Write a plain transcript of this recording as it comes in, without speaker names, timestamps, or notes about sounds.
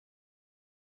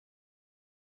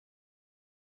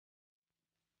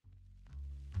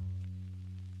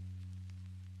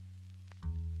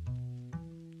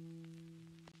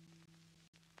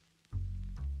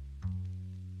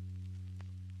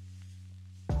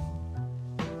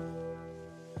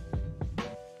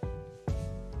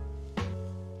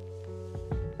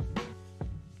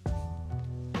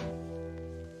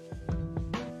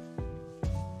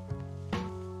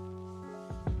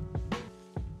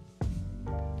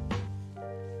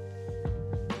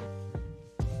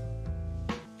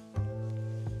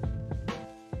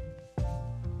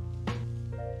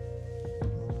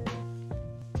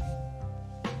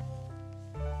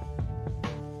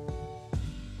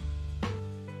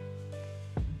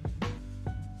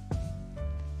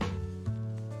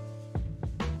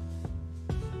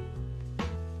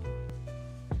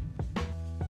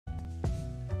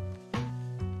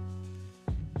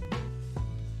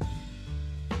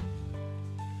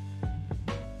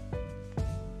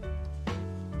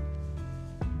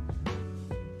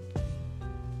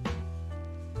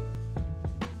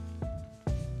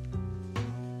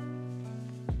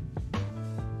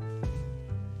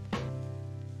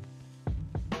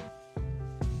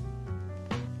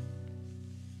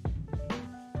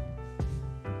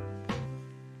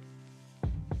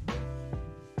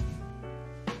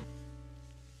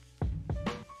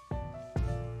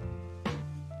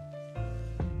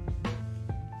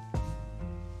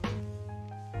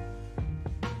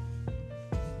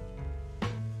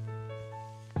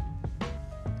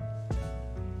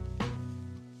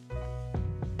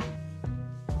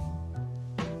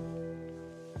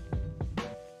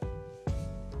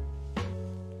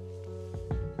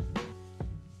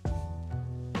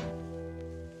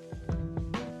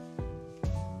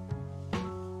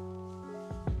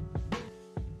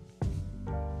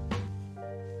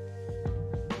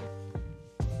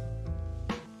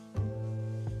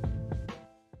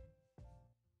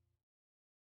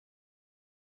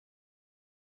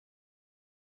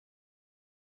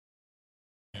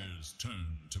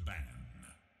Turn to ban.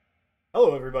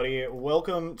 Hello everybody,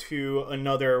 welcome to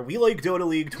another We Like Dota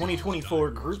League 2024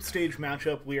 group stage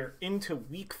matchup. We are into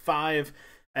week 5,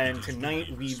 and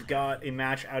tonight we've got a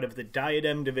match out of the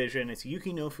Diadem division. It's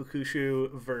Yuki no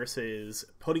Fukushu versus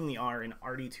Putting the R in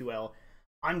RD2L.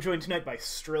 I'm joined tonight by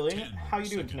Strilling. How you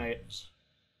doing tonight?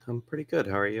 I'm pretty good,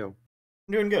 how are you?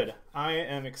 I'm doing good. I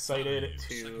am excited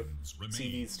to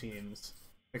see these teams.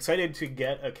 Excited to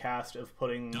get a cast of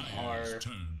Putting R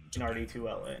in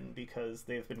RD2L in, because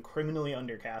they've been criminally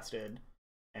undercasted,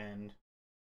 and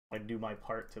I do my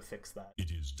part to fix that.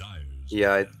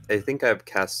 Yeah, I think I've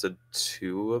casted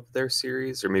 2 of their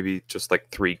series, or maybe just like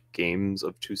 3 games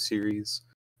of 2 series.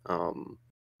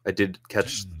 I did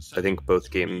catch, I think,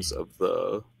 both games of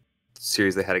the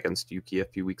series they had against Yuki a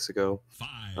few weeks ago.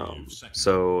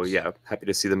 So yeah, happy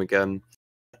to see them again.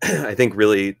 I think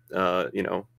really,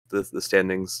 the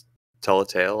standings tell a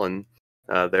tale, and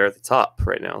they're at the top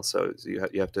right now. So you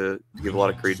have to give a lot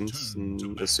of credence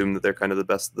and assume that they're kind of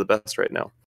the best right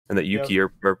now, and that Yuki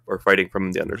are fighting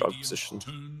from the underdog position,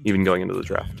 even going into the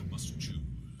draft.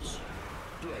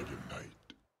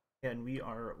 And we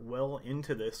are well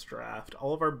into this draft.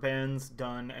 All of our bans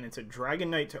done, and it's a Dragon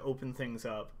Knight to open things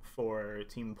up for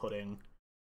Team Pudding.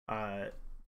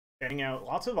 Getting out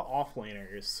lots of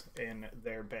offlaners in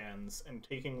their bans and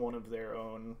taking one of their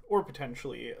own, or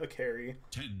potentially a carry.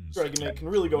 Dragon Knight can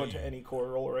really go into any core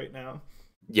role right now.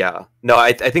 Yeah, no,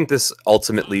 I think this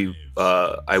ultimately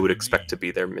I would expect to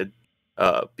be their mid,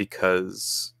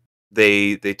 because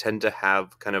they tend to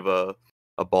have kind of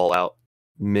a ball out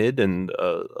mid and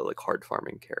a like hard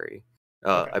farming carry.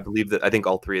 Okay. I think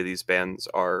all 3 of these bans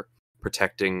are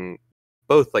protecting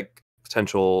both like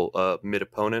potential mid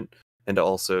opponent and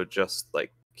also just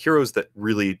like heroes that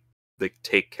really like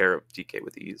take care of DK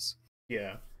with ease.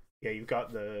 Yeah, you've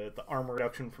got the armor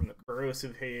reduction from the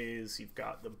corrosive haze. You've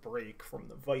got the break from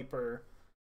the viper,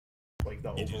 like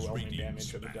the overwhelming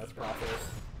damage of the death prophet.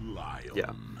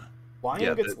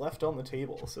 Lion gets left on the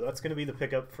table, so that's going to be the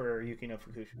pickup for Yuki no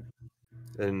Fukushu.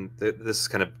 And this is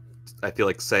kind of, I feel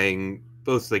like, saying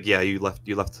both like, yeah, you left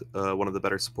one of the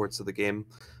better supports of the game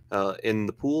in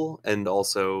the pool, and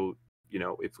also, you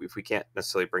know, if we can't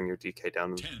necessarily bring your DK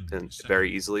down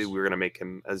very easily, we're going to make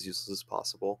him as useless as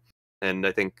possible. And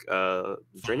I think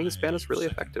draining his ban is really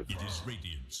effective.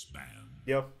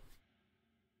 Yep.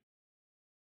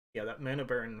 Yeah, that mana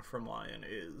burn from Lion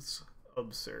is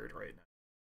absurd right now.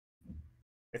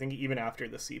 I think even after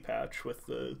the C patch with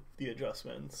the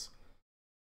adjustments.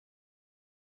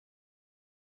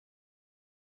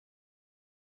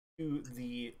 To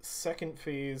the second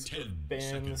phase of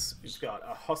bans, we've got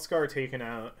a Huskar taken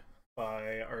out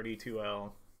by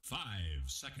RD2L. 5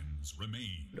 seconds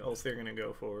remain. What else they're gonna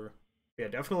go for? Yeah,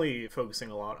 definitely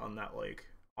focusing a lot on that like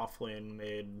offlane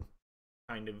mid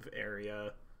kind of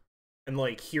area, and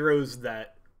like heroes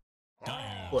that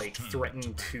like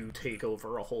threaten to take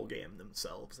over a whole game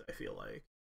themselves. I feel like.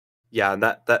 Yeah, and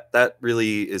that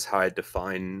really is how I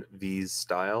define V's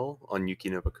style on Yuki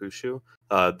no Fukushu.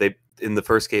 They, in the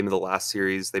first game of the last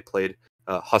series, they played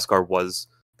Huskar was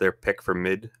their pick for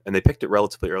mid, and they picked it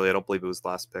relatively early. I don't believe it was the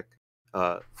last pick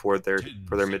for their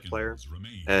mid player,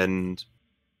 and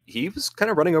he was kind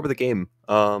of running over the game.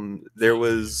 There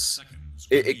was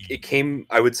it came,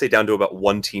 I would say, down to about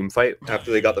one team fight after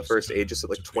they got the first Aegis at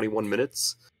like 21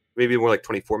 minutes, maybe more like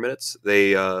 24 minutes.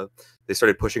 They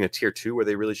started pushing a tier 2 where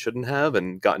they really shouldn't have,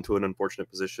 and got into an unfortunate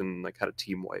position, like had a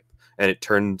team wipe, and it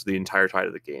turned the entire tide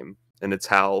of the game. And it's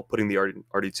how Putting the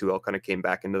RD2L kind of came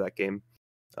back into that game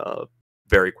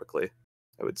very quickly,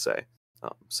 I would say.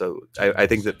 So I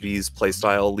think that V's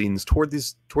playstyle leans towards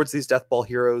these deathball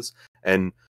heroes,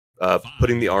 and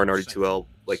Putting the R in RD2L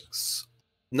like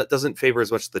doesn't favor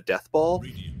as much the deathball,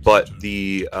 but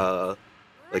the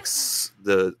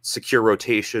the secure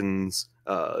rotations,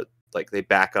 like they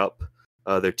back up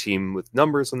their team with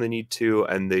numbers when they need to,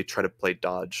 and they try to play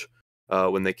dodge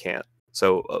when they can't.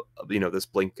 So this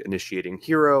blink initiating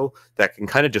hero that can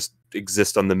kind of just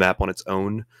exist on the map on its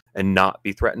own and not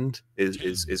be threatened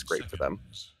is great for them.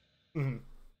 Mm-hmm.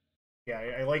 Yeah,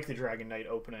 I like the Dragon Knight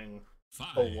opening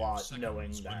a lot,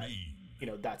 knowing that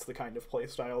that's the kind of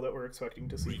playstyle that we're expecting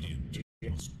to see.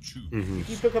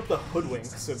 Yuki took up the Hoodwink,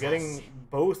 so getting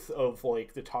both of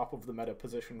like the top of the meta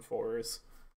position 4s.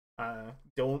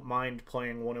 Don't mind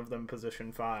playing one of them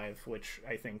position 5, which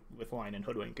I think with Line and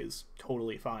Hoodwink is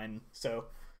totally fine. So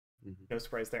no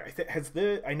surprise there.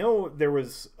 I know there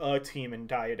was a team in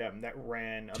Diadem that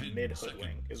ran a mid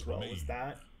Hoodwink as well. Was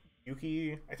that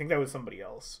Yuki? I think that was somebody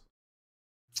else.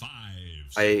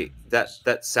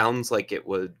 That sounds like it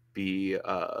would be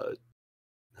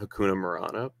Hakuna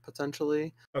Murana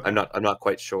potentially. Okay. I'm not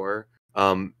quite sure.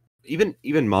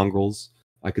 Even Mongrels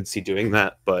I could see doing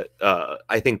that, but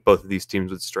I think both of these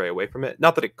teams would stray away from it.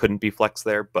 Not that it couldn't be flex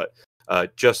there, but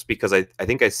just because I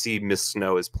think I see Miss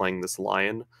Snow as playing this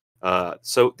Lion.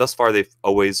 So thus far they've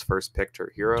always first picked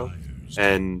her hero,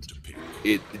 and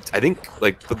I think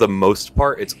like for the most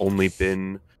part it's only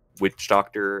been Witch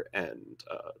Doctor and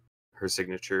her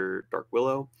signature Dark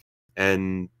Willow,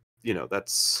 and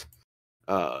that's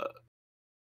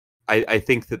I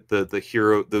think that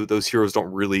those heroes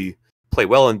don't really play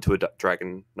well into a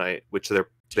Dragon Knight, which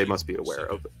they must be aware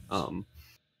of,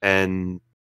 and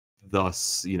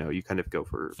thus you kind of go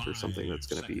for something that's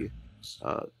going to be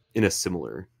in a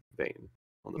similar vein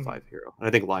on the 5 hero. And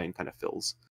I think Lion kind of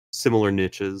fills similar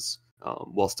niches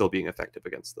while still being effective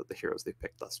against the heroes they've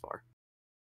picked thus far.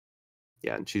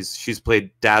 Yeah, and she's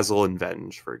played Dazzle and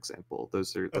Venge, for example.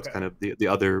 That's kind of the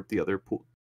other pool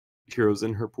heroes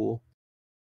in her pool.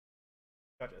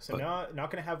 Gotcha. So not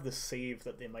going to have the save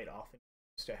that they might often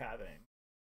used to having.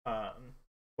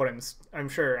 But I'm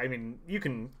sure. I mean, you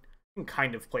can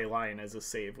kind of play Lion as a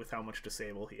save with how much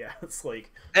disable he has.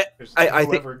 Like,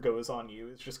 whoever goes on you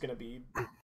is just going to be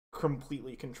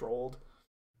completely controlled.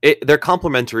 They're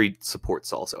complementary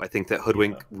supports also. I think that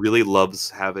Hoodwink really loves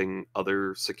having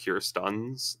other secure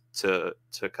stuns to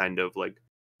kind of like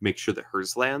make sure that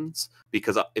hers lands,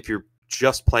 because if you're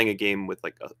just playing a game with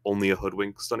like only a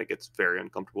Hoodwink stun, it gets very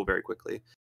uncomfortable very quickly.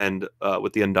 And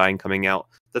with the Undying coming out,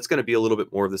 that's going to be a little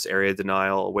bit more of this area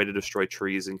denial, a way to destroy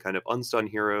trees and kind of unstun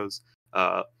heroes.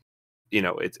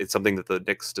 It's something that the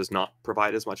Nyx does not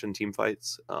provide as much in team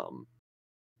fights.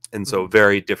 And so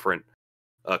very different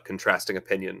contrasting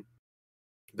opinion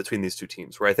between these two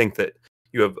teams, where I think that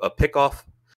you have a pick-off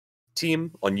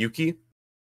team on Yuki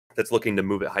that's looking to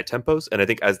move at high tempos, and I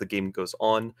think as the game goes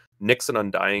on, Nyx and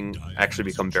Undying actually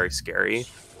become very scary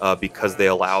because they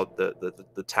allow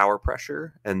the tower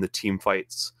pressure and the team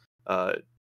fights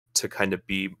to kind of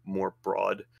be more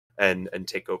broad and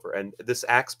take over. And this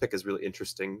Axe pick is really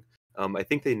interesting. I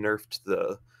think they nerfed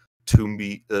the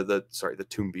Toombi,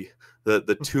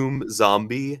 the Tomb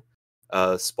Zombie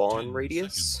spawn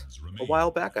radius a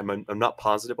while back. I'm not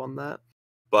positive on that,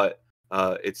 but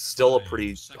it's still a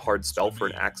pretty hard spell for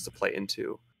an Axe to play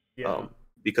into,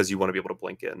 because you want to be able to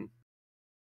blink in.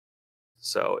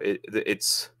 So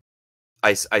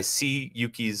I see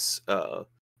Yuki's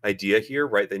idea here,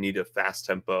 right? They need a fast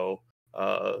tempo,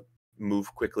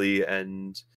 move quickly,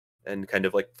 and kind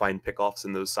of like find pickoffs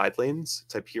in those side lanes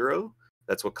type hero.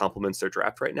 That's what complements their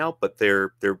draft right now. But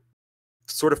they're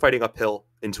sort of fighting uphill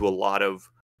into a lot of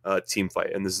team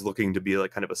fight, and this is looking to be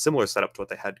like kind of a similar setup to what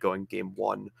they had going game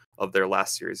 1 of their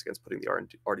last series against putting the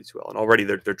RD2L. And already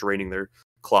they're draining their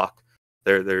clock.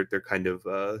 They're kind of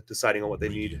deciding on what they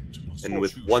need, and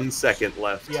with 1 second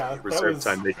left reserve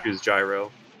time, they choose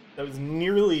Gyro. That was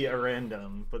nearly a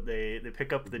random, but they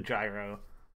pick up the Gyro.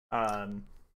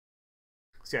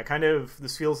 So yeah, kind of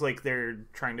this feels like they're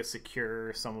trying to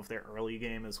secure some of their early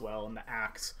game as well, and the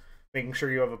Axe, making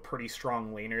sure you have a pretty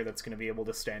strong laner that's going to be able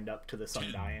to stand up to this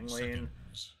Undying lane.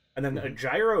 And then a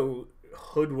Gyro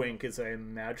Hoodwink is, I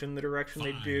imagine, the direction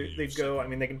they'd go. I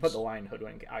mean, they can put the Lion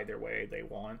Hoodwink either way they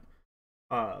want.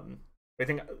 I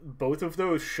think both of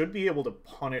those should be able to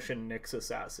punish a Nyx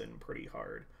Assassin pretty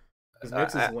hard, because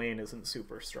Nyx's lane isn't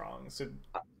super strong. So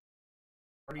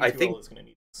RD2L is going to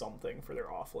need something for their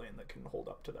off lane that can hold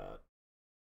up to that.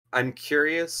 I'm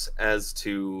curious as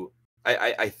to...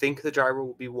 I think the Gyro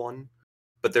will be 1,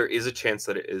 but there is a chance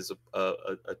that it is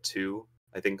a 2,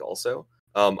 I think also.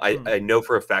 I know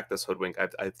for a fact this Hoodwink,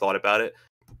 I've thought about it.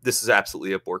 This is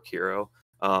absolutely a Bork hero.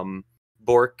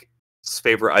 Bork's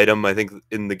favorite item, I think,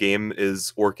 in the game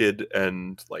is Orchid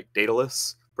and like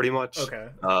Daedalus, pretty much. Okay.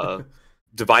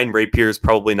 Divine Rapier is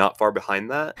probably not far behind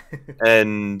that.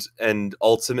 and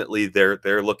ultimately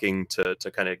they're looking to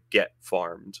kind of get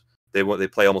farmed. They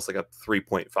play almost like a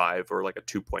 3.5 or like a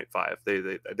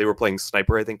 2.5. They were playing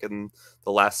Sniper, I think, in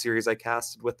the last series I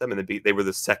casted with them, and they were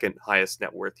the second highest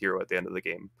net worth hero at the end of the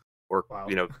game, or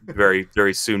very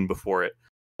very soon before it,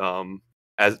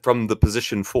 as from the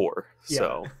position 4. Yeah.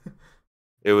 So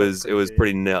it was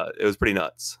pretty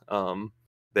nuts.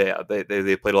 They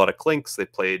played a lot of Clinks. They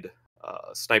played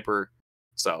Sniper.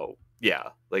 So yeah,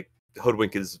 like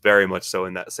Hoodwink is very much so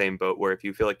in that same boat, where if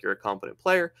you feel like you're a competent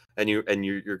player and you're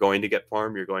going to get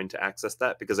farm, you're going to access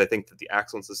that, because I think that the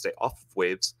Axe wants to stay off of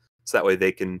waves, so that way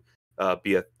they can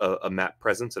be a map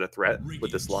presence and a threat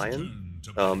with this Lion.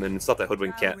 And it's not that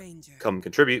Hoodwink can't come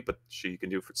contribute, but she can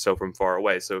do so from far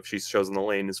away. So if she shows in the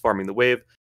lane is farming the wave,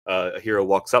 a hero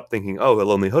walks up thinking, oh, a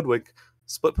lonely Hoodwink,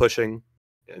 split pushing.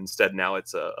 Instead, now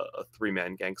it's a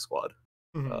 3-man gank squad.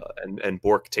 and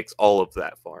Bork takes all of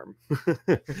that farm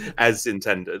as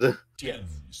intended. 10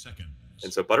 seconds.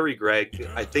 And so Buttery Greg,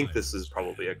 I think this is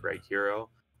probably a Greg hero.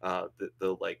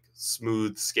 The like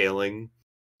smooth scaling,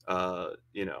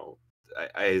 you know,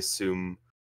 I assume,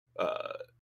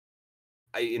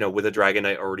 with a Dragon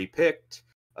Knight already picked,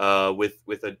 with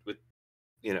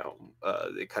you know,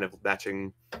 kind of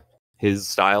matching his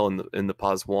style in the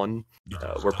pause one,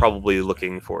 we're probably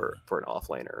looking for an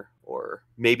offlaner, or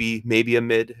maybe a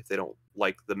mid if they don't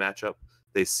like the matchup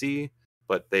they see,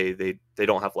 but they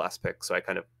don't have last pick, so I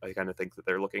kind of think that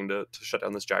they're looking to shut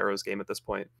down this Gyro's game at this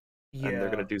point, and they're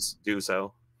gonna do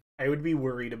so. I would be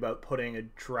worried about putting a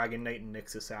Dragon Knight and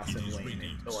Nyx Assassin lane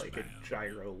into like a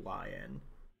Gyro Lion.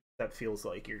 That feels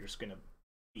like you're just gonna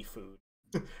be food.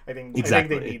 I think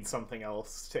they need something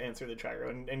else to answer the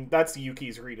Gyro, and that's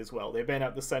Yuki's read as well. They ban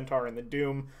out the Centaur and the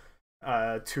Doom,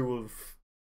 two of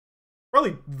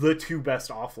probably the two best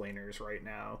offlaners right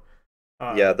now.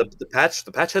 The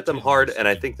patch hit them hard, and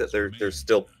I think that they're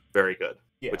still very good,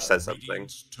 which says something.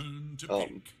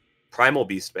 Primal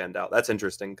Beast banned out. That's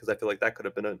interesting because I feel like that could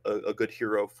have been a good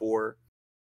hero for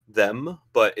them,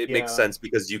 but it makes sense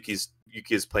because Yuki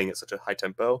is playing at such a high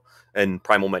tempo, and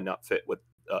Primal might not fit what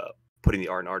putting the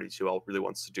R and RD2L really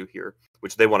wants to do here,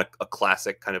 which they want a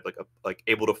classic kind of like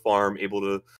able to farm, able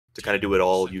to kind of do it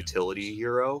all utility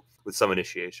hero with some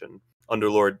initiation.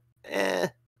 Underlord,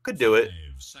 could do it.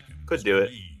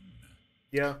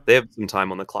 Yeah, they have some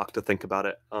time on the clock to think about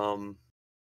it.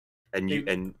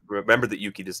 And remember that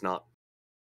Yuki does not.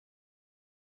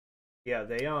 Yeah,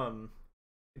 they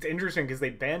it's interesting because they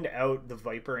banned out the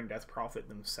Viper and Death Prophet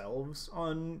themselves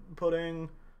on pudding,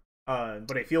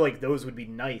 but I feel like those would be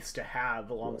nice to have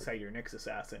alongside your Nyx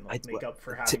Assassin, like make up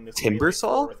for having this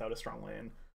Timbersaw without a strong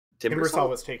land. Timbersaw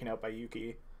was taken out by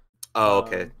Yuki. Oh,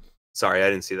 okay. Sorry, I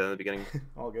didn't see that in the beginning.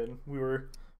 All good. We're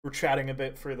chatting a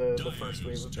bit for the first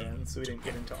wave of bans, so we didn't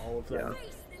get into all of them.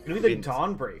 Maybe the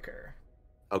Dawnbreaker.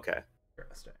 Okay.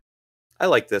 Interesting. I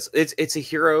like this. It's a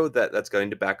hero that's going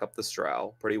to back up the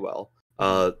Strow pretty well.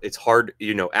 It's hard,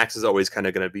 Axe is always kind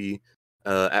of going to be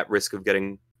at risk of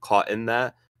getting caught in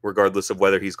that, regardless of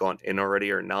whether he's gone in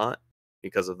already or not,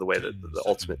 because of the way that the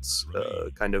ultimates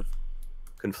kind of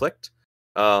conflict.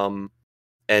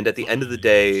 And at the end of the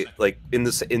day, like in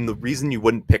the reason you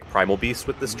wouldn't pick Primal Beast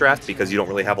with this draft, because you don't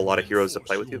really have a lot of heroes to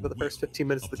play with you for the first 15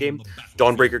 minutes of the game,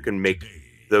 Dawnbreaker can make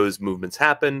those movements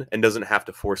happen and doesn't have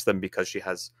to force them because she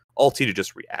has ulti to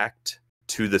just react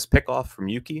to this pickoff from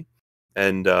Yuki,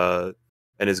 and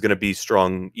is going to be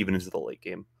strong even into the late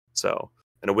game. So,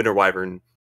 and a Winter Wyvern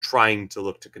trying to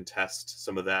look to contest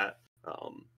some of that,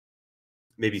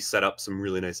 maybe set up some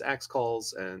really nice axe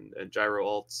calls and gyro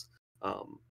ults.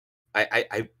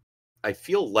 I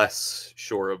feel less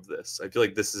sure of this. I feel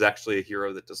like this is actually a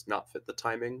hero that does not fit the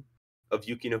timing of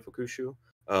Yuki no Fukushu,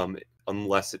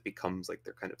 unless it becomes like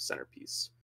their kind of centerpiece.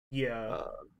 Yeah.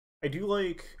 I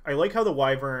like how the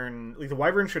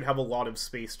Wyvern should have a lot of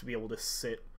space to be able to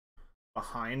sit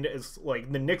behind, as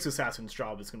like the Nyx Assassin's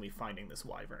job is going to be finding this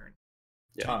Wyvern.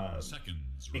 Yeah.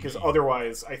 Because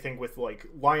otherwise, I think with like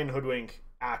Lion, Hoodwink,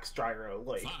 Axe, Gyro,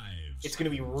 like it's going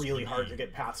to be really hard to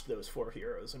get past those four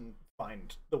heroes and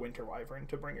find the Winter Wyvern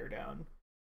to bring her down.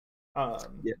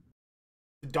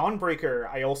 Dawnbreaker,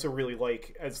 I also really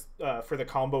like as for the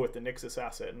combo with the Nyx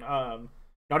Assassin.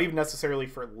 Not even necessarily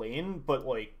for lane, but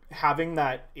like having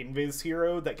that invis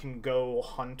hero that can go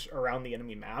hunt around the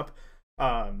enemy map.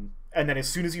 And then as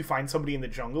soon as you find somebody in the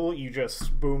jungle, you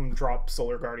just boom, drop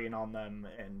Solar Guardian on them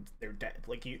and they're dead.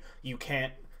 Like you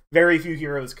can't, very few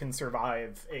heroes can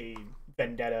survive a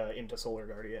vendetta into Solar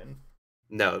Guardian.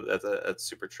 No, that's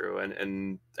super true.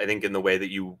 And I think in the way that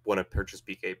you want to purchase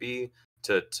BKB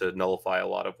to nullify a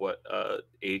lot of what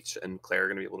H and Claire are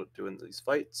going to be able to do in these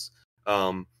fights,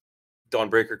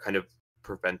 Dawnbreaker kind of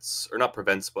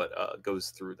goes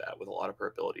through that with a lot of her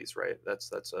abilities, right?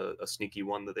 That's a sneaky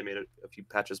one that they made a few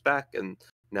patches back, and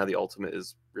now the ultimate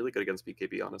is really good against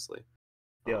BKB, honestly.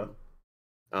 Yeah.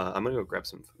 I'm gonna go grab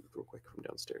some food real quick from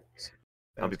downstairs.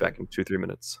 I'll be back in 2-3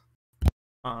 minutes.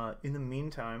 In the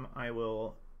meantime, I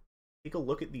will take a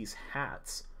look at these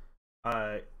hats.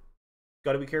 Got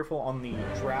to be careful on the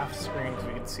draft screen because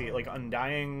we can see like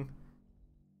Undying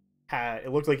hat.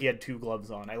 It looked like he had two gloves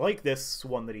on. I like this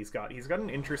one that he's got. He's got an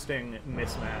interesting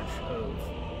mismatch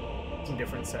of some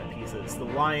different set pieces. The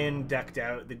lion decked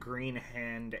out, the green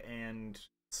hand and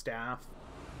staff.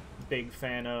 Big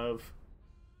fan of.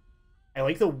 I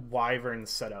like the wyvern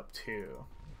setup too,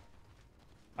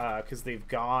 because they've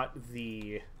got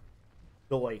the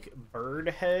like bird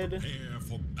head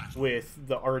with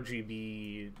the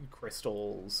RGB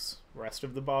crystals rest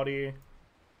of the body.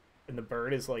 And the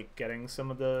bird is like getting some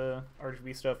of the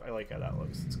RGB stuff. I like how that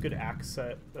looks. It's a good axe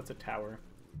set. That's a tower.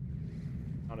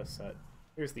 Not a set.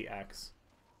 Here's the axe.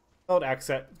 Solid axe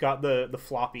set. Got the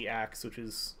floppy axe, which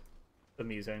is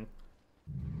amusing.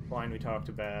 Line we talked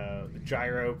about. The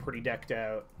gyro, pretty decked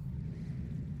out.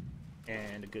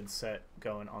 And a good set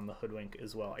going on the hoodwink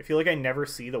as well. I feel like I never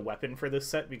see the weapon for this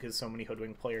set because so many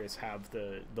hoodwink players have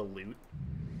the loot.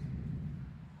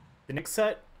 The next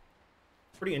set,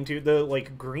 pretty into the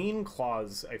like green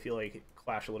claws. I feel like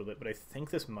clash a little bit, but I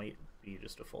think this might be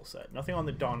just a full set. Nothing on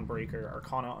the Dawnbreaker,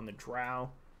 Arcana on the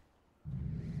Drow,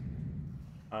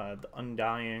 the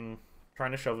Undying,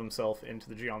 trying to shove himself into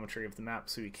the geometry of the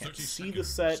map so he can't see the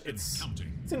set. It's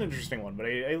an interesting one, but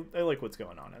I like what's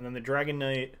going on. And then the Dragon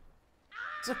Knight.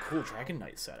 It's a cool Dragon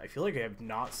Knight set. I feel like I have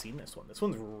not seen this one. This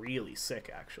one's really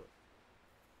sick, actually.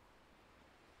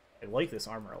 I like this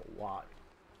armor a lot.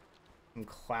 Some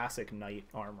classic knight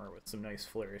armor with some nice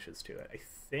flourishes to it. I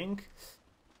think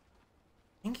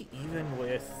even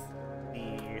with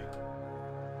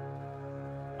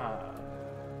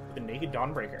the Naked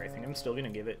Dawnbreaker, I think I'm still going to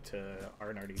give it to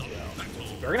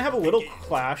RD2L. We're going to have a little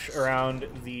clash around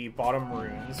the bottom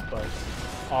runes, but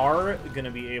are going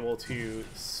to be able to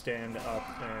stand up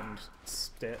and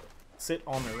sit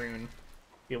on the rune,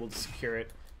 be able to secure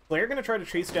it. Claire going to try to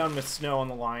chase down Miss Snow on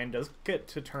the line, does get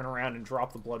to turn around and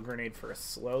drop the blood grenade for a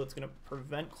slow. That's going to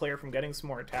prevent Claire from getting some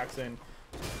more attacks in.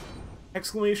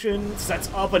 Exclamation sets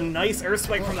up a nice earth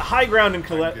spike from the high ground in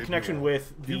connection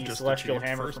with the Celestial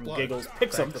Hammer from Giggles.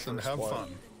 Picks up the first blood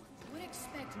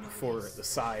for the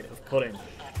side of Pudding.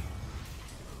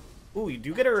 Ooh, you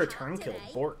do get a return kill.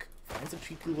 Bork finds a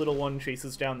cheeky little one,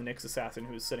 chases down the Nyx Assassin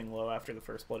who's sitting low after the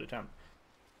first blood attempt.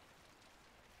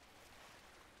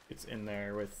 It's in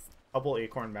there with a couple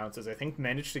acorn bounces. I think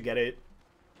managed to get it.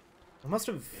 It must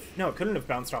have... No, it couldn't have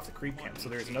bounced off the creep camp, so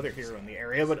there's another hero in the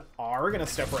area, but are going to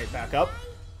step right back up.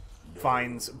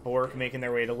 Finds Bork making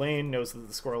their way to lane, knows that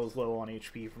the squirrel is low on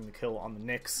HP from the kill on the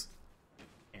Nyx,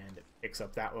 and it picks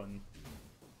up that one.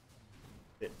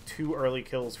 2 early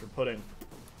kills for Pudding.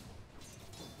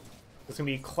 It's going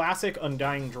to be classic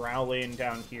Undying Drow lane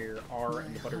down here, R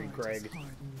and the Buttery Greg.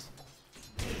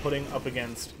 Pudding up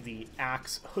against the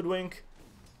Axe Hoodwink.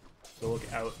 So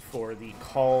look out for the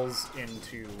calls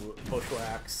into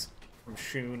Bushwhacks from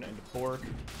Shun and Bork.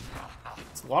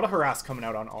 It's a lot of harass coming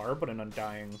out on R, but an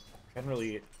Undying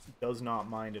generally does not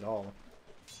mind at all.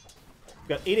 We've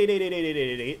got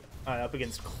 8888888 up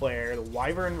against Claire. The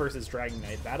Wyvern versus Dragon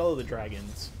Knight. Battle of the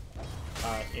Dragons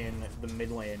in the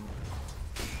mid lane.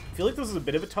 I feel like this is a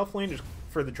bit of a tough lane just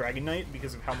for the Dragon Knight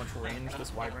because of how much range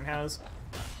this Wyvern has.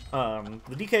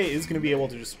 The DK is going to be able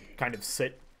to just kind of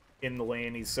sit in the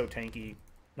lane. He's so tanky,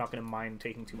 not going to mind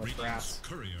taking too much grass.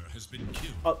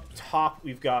 Up top,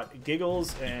 we've got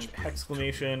Giggles and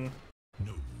Hexclamation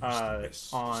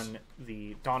on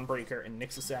the Dawnbreaker and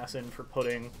Nyx Assassin for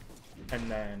Pudding, and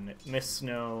then Miss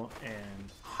Snow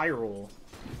and Hyrule,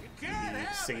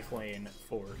 the safe lane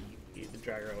for the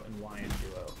Gyro and Lion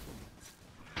duo.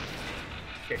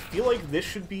 I feel like this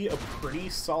should be a pretty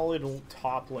solid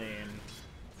top lane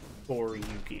for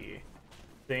Yuki.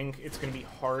 I think it's going to be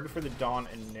hard for the Dawn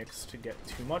and Nyx to get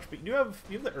too much, but you have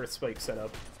the Earth Spike set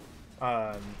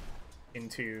up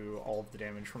into all of the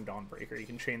damage from Dawnbreaker. You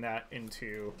can chain that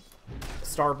into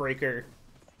Starbreaker,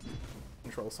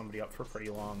 control somebody up for pretty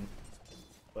long,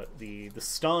 but the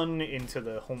stun into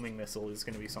the homing missile is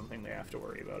going to be something they have to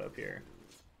worry about up here.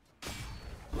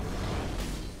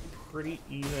 Pretty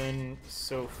even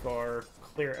so far.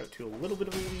 Clear out to a little bit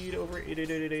of a lead over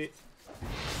 88888.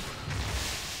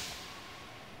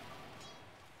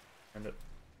 And the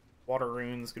water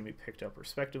runes gonna be picked up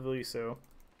respectively, so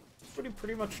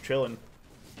pretty much chilling.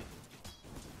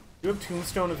 You have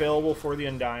Tombstone available for the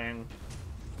Undying.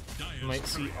 You might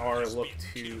see R look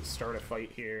to start a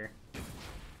fight here.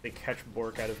 They catch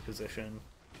Bork out of position.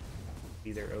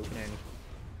 Be their opening.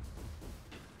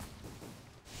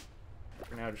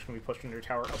 For now, just gonna be pushed into their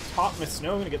tower. Up top, Miss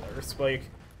Snow gonna get the Earth Spike.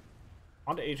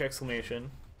 Onto H Exclamation.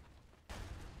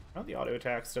 Now the auto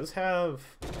attacks does have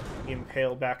the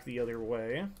Impale back the other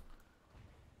way.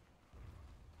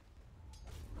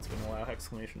 It's gonna allow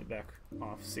Exclamation to back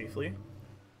off safely.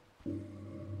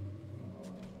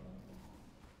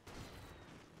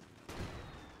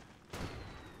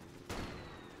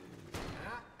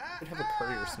 Could have a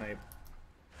courier snipe.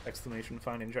 Exclamation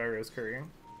finding Gyro's courier.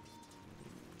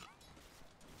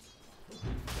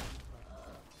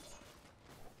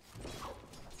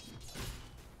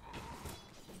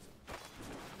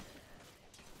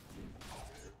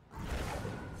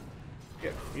 Yeah,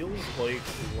 feels like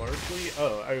largely...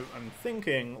 Oh, I'm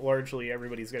thinking largely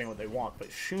everybody's getting what they want,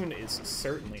 but Shun is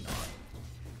certainly not.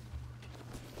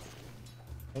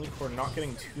 Only Core not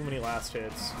getting too many last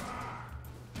hits,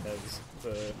 as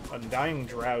the Undying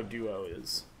Drow duo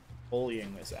is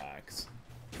bullying this Axe.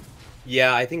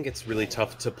 Yeah, I think it's really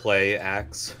tough to play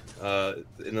Axe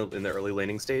in the early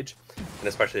laning stage, and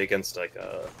especially against like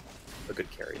a good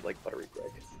carry like Buttery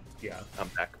Greg. Yeah. I'm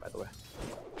back, by the way.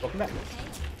 Welcome back.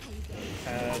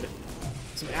 Had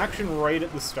some action right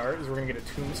at the start, as we're going to get a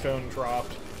Tombstone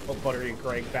dropped. Well, Buttery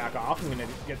Greg back off. I'm going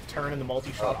to get the turn in the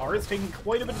multi-shot. R is taking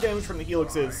quite a bit of damage from the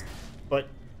Helixes, but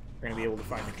we're going to be able to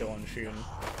find the kill on Shun.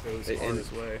 Goes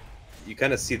R's way. You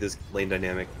kind of see this lane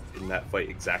dynamic in that fight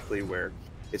exactly, where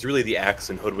it's really the Axe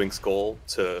and Hoodwink's goal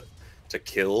to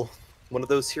kill one of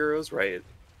those heroes, right?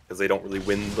 Because they don't really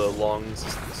win the long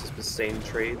sustained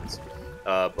trades.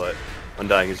 But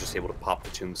Undying is just able to pop the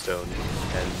Tombstone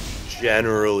and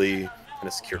generally kind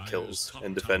of secure kills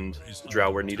and defend the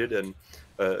Drow where needed, and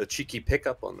a cheeky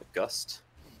pickup on the Gust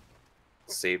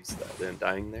saves the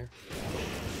Undying there.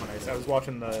 Oh, nice. I was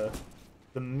watching the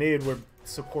mid where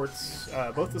supports,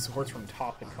 both the supports from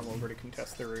top had come over to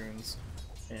contest the runes,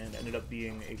 and ended up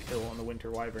being a kill on the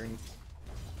Winter Wyvern,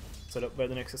 set up by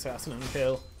the Nyx Assassin and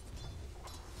Kale.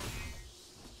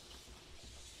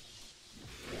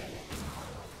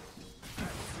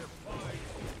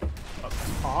 Up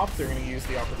top, they're going to use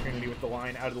the opportunity with the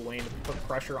line out of the lane to put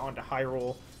pressure onto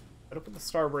Hyrule. Set up with the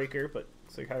Starbreaker, but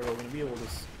looks like Hyrule going to be able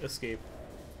to escape.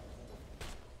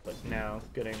 But now,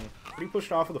 getting pretty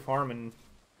pushed off of the farm and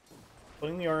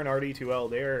putting the R and RD2L,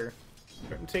 they're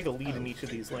starting to take a lead in each of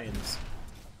these lanes.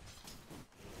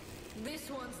 This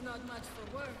one's not much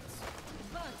for words,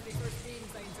 but the first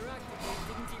beings I interacted with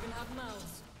didn't even have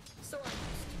mouths, so I'm used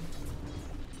to it.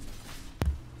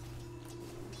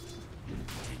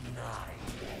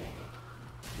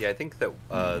 Yeah, I think that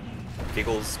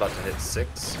Giggle's about to hit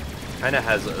 6. Kind of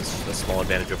has a small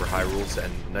advantage over Hyrule's,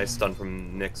 and a nice stun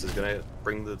from Nyx is going to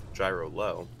bring the gyro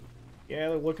low. Yeah,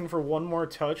 they're looking for one more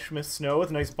touch. Miss Snow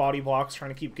with nice body blocks,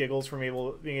 trying to keep Giggles from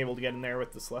being able to get in there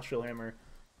with the Celestial Hammer.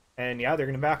 And yeah, they're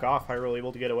going to back off. Hyrule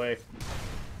able to get away.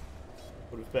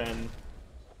 Would have been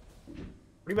a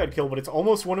pretty bad kill, but it's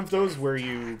almost one of those where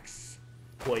you,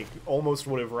 like, almost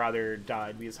would have rather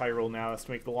died, because Hyrule now has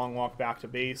to make the long walk back to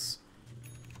base.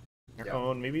 Their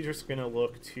own, maybe just going to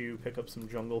look to pick up some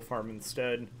jungle farm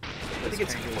instead. I think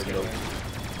it's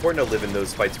important to live in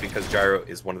those fights, because Gyro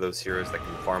is one of those heroes that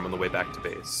can farm on the way back to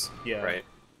base. Yeah. Right?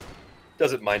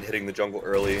 Doesn't mind hitting the jungle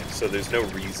early, so there's no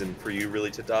reason for you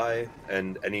really to die,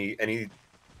 and any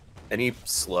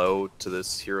slow to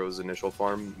this hero's initial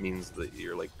farm means that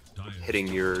you're like hitting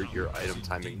your item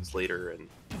timings later, and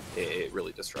it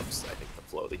really disrupts, I think, the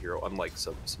flow of the hero, unlike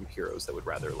some heroes that would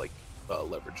rather like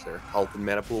leverage their health and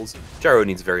mana pools. Gyro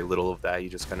needs very little of that. He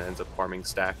just kind of ends up farming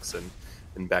stacks and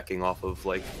backing off of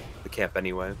like the camp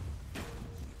anyway.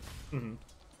 Mm-hmm.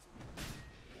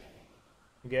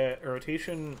 Get a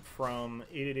rotation from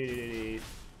 88888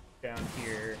 down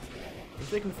here. If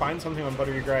they can find something on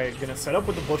Buttery Greg, gonna set up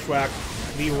with the Bushwhack,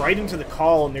 be right into the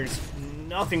call, and there's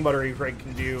nothing Buttery Greg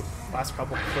can do. Last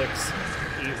couple clicks,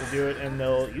 8 will do it, and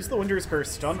they'll use the Winter's Curse,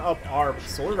 stun up R, but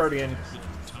Solar Guardian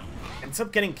ends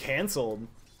up getting cancelled.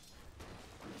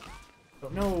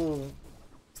 Don't know,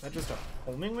 is that just a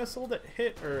homing missile that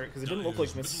hit, or because it didn't look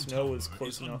like Miss Snow was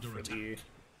close enough for the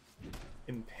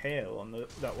Impale on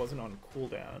that wasn't on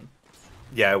cooldown.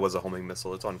 Yeah, it was a homing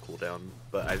missile. It's on cooldown,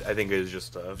 but I think it was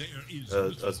just a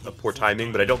poor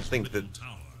timing. But I don't think that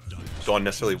Dawn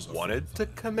necessarily wanted to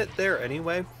commit there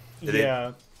anyway.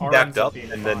 Yeah, backed up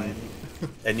and then,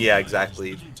 and yeah,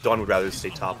 exactly. Dawn would rather stay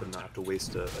top and not have to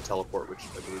waste a teleport, which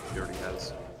I believe he already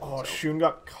has. Oh, so. Shun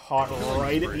got caught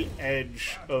right at the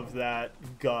edge of that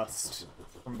gust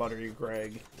from Buttery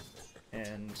Greg,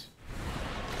 and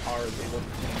R is able to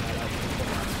clean that up.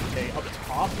 Okay, up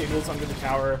top, Giggles under the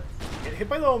tower. Get hit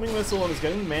by the homing missile and is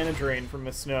getting the mana drain from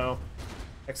Miss Snow.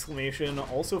 Exclamation,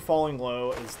 also falling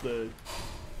low as the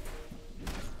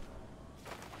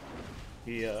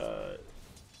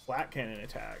flat cannon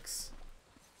attacks,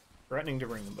 threatening to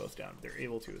bring them both down. They're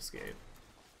able to escape.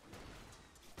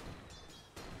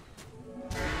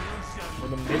 For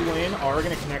the mid lane, are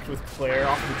going to connect with Claire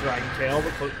off the Dragon Tail,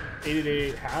 but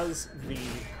 888 has the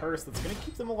curse that's going to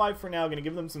keep them alive for now, going to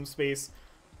give them some space.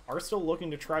 Are still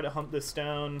looking to try to hunt this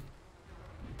down.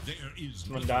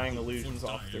 Some Undying Illusions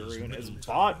off the rune. As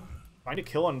Bot find a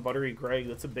kill on Buttery Greg,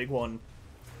 that's a big one.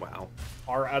 Wow.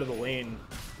 Are out of the lane.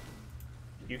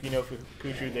 Yuki no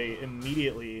fukushu, they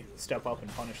immediately step up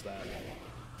and punish that.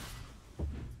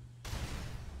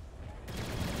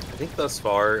 I think thus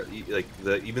far, like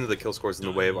even though the kill score is in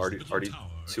the way of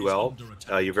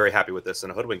RD2L, you're very happy with this.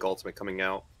 And a Hoodwink ultimate coming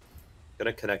out,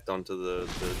 gonna connect onto the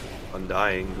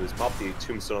Undying, who's popped the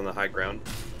Tombstone on the high ground.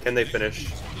 Can they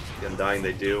finish? The Undying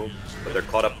they do, but they're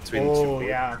caught up between the two. Oh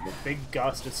yeah, big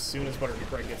gust as soon as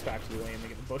Buttergreg gets back to the lane. They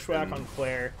get the Bushwhack on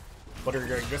Claire.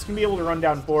 Buttergreg just gonna be able to run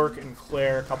down Bork and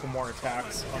Claire, a couple more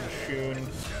attacks on the Shun.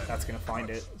 That's gonna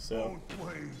find it. So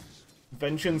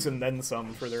vengeance and then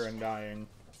some for their Undying.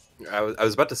 I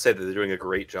was about to say that they're doing a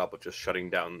great job of just shutting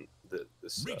down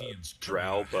this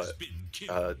Drow, but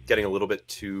getting a little bit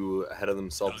too ahead of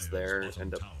themselves there,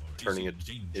 end up turning it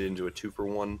into a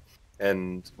 2-for-1.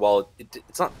 And while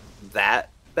it's not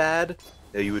that bad,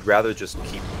 you would rather just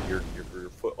keep your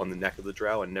foot on the neck of the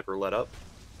Drow and never let up.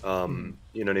 You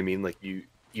know what I mean? Like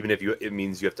even if it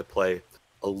means you have to play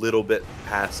a little bit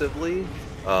passively,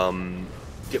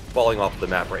 falling off the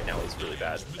map right now is really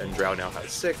bad. And Drow now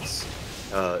has 6.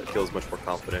 Feels much more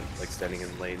confident, like standing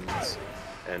in lanes.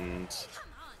 And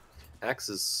Axe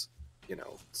is,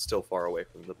 still far away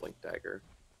from the Blink Dagger.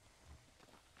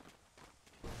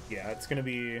 Yeah, it's gonna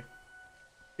be. I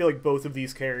feel like both of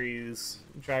these carries,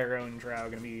 Gyro and Drow, are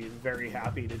gonna be very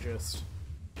happy to just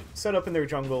set up in their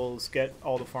jungles, get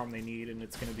all the farm they need, and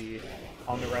it's going to be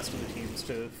on the rest of the teams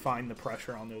to find the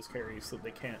pressure on those carries so that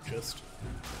they can't just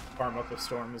farm up a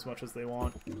Storm as much as they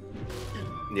want.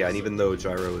 Yeah, and even though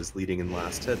Gyro is leading in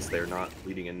last hits, they're not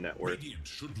leading in net worth,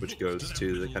 which goes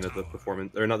to the kind of the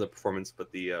performance, or not the performance,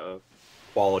 but the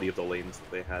quality of the lanes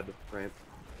that they had, right?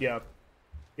 Yeah.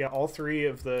 Yeah, all 3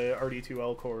 of the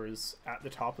RD2L cores at the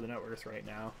top of the net worth right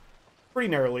now. Pretty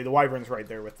narrowly, the Wyvern's right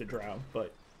there with the Drow,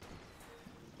 but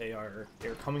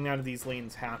they're coming out of these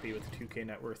lanes happy with the 2k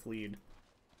net worth lead.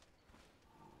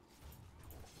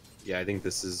 Yeah, I think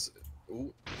this is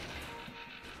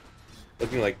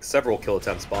looking like several kill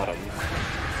attempts bottom.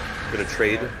 Gonna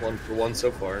trade 1-for-1 so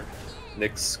far.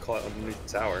 Nick's caught underneath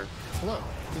the tower. Hello,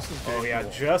 this is Oh yeah,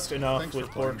 just enough. Thanks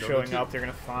with Bork showing up. They're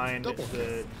gonna find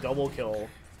the double kill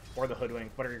or the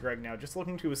Hoodwink. Buttergreg now just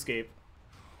looking to escape.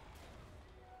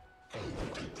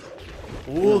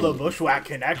 Ooh, the Bushwhack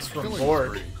connects from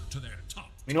Bork.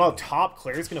 Meanwhile, top,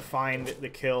 Claire's going to find the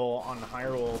kill on the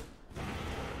Hyrule.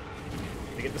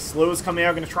 They get the slows coming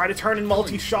out, going to try to turn in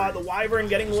multi-shot. The Wyvern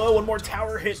getting low, one more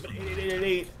tower hit, but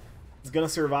 8 is going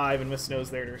to survive, and Miss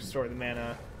Snow's there to restore the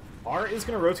mana. R is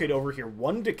going to rotate over here.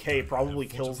 1 decay probably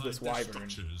kills this Wyvern. I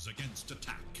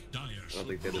don't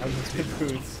think they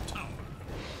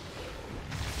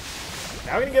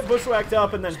Now going to get Bushwhacked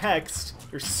up and then Hexed.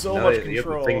 There's so much control. You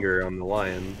have the finger on the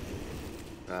lion.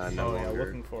 No yeah, longer.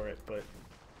 looking for it, but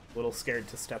a little scared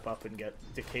to step up and get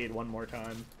decayed one more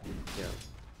time. Yeah,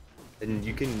 and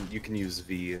you can use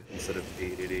V instead of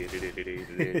 8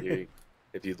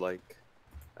 if you'd like.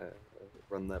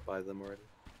 Run that by them already.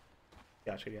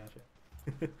 Gotcha.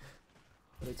 But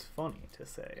it's funny to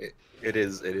say. It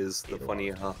is the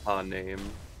funny haha name.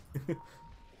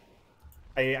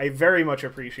 I very much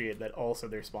appreciate that. Also,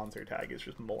 their sponsor tag is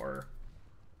just more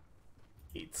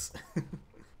eats.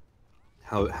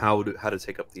 how to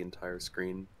take up the entire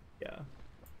screen. Yeah.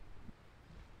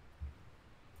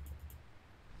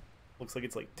 Looks like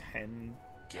it's like 10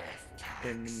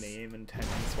 in name and 10 in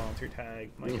sponsor tag.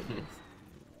 My goodness.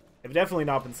 I've definitely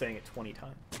not been saying it 20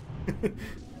 times.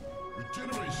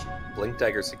 Blink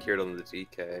Dagger secured on the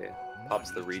DK.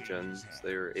 Pops the regen, so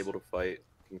they're able to fight.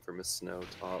 Looking for Miss Snow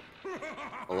top.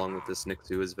 Along with this Nick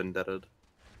 2 is vendetted.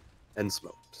 And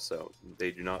smoked, so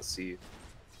they do not see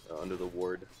under the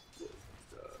ward.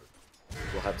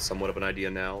 We'll have somewhat of an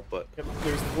idea now, but... Yep,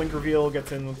 there's the Blink reveal,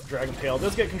 gets in with the Dragon Tail.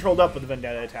 Does get controlled up with the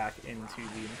Vendetta attack into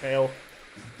the Impale.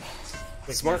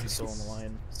 Smart, still on the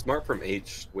line. Smart from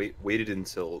H, waited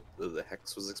until the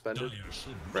Hex was expended,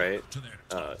 right?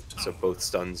 So both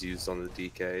stuns used on the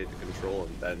DK to control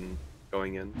and then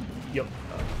going in. Yep.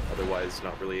 Otherwise,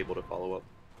 not really able to follow up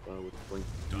with Blink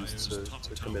used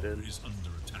to commit in.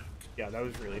 Yeah, that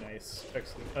was really nice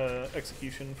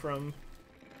execution from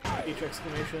H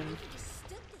exclamation.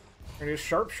 And a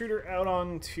sharpshooter out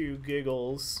onto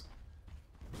Giggles,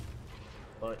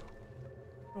 but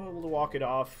able to walk it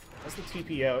off. Has the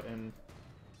TP out and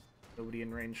nobody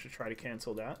in range to try to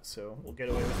cancel that, so we'll get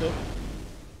away with it.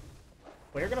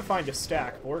 We're gonna find a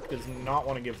stack. Bork does not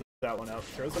want to give that one up.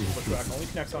 Throws up the Bushwhack, only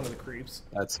connects onto the creeps.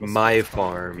 That's my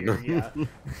farm. Yeah.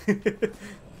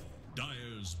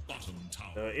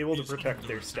 Able to protect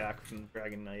their stack from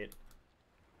Dragon Knight.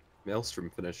 Maelstrom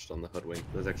finished on the Hoodwink.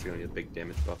 There's actually only a big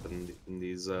damage buff in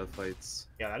these fights.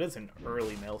 Yeah, that is an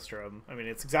early Maelstrom. I mean,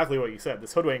 it's exactly what you said.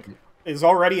 This Hoodwink is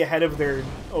already ahead of their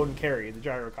own carry, the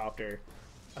Gyrocopter.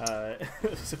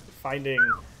 Finding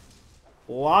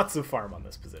Lots of farm on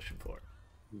this position for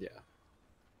him. Yeah.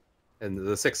 And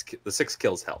the six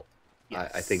kills help.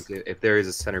 Yes. I think if there is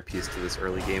a centerpiece to this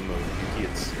early game of Yuki,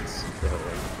 it's the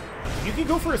Hellwing. You can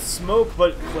go for a smoke,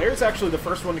 but Claire's actually the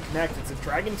first one to connect. It's a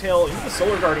Dragon Tail into the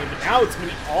Solar Guardian, but now it's going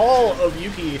to be all of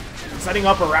Yuki setting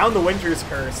up around the Winter's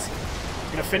Curse.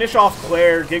 Going to finish off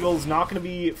Claire. Giggle's not going to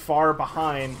be far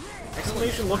behind.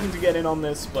 Exclamation looking to get in on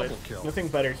this, but nothing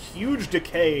better. Huge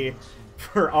decay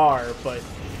for R, but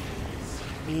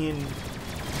I mean,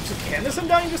 so can this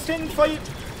Undying just stand and fight?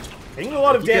 Taking a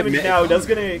lot of damage now, does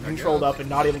get it controlled up and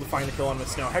not able to find the kill on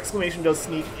Miss Snow. Hexclamation does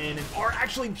sneak in, and R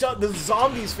actually does, the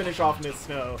zombies finish off Miss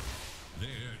Snow.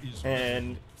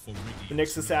 And the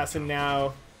Nyx Assassin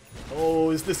now. Oh,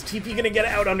 is this TP gonna get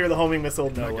out under the homing missile?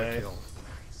 No way. Kill.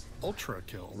 Ultra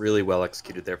kill. Really well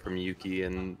executed there from Yuki,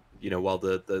 and while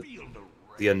the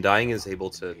Undying is able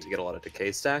to get a lot of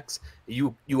decay stacks,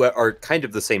 you are kind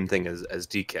of the same thing as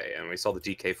DK, and we saw the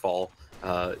DK fall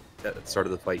at the start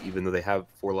of the fight, even though they have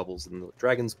 4 levels in the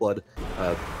Dragon's Blood.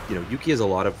 Yuki has a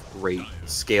lot of great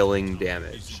scaling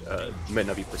damage. It might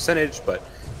not be percentage, but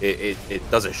it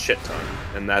does a shit ton,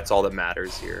 and that's all that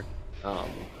matters here.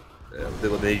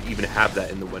 They even have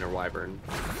that in the Winter Wyvern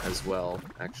as well,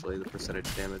 actually, the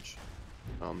percentage damage.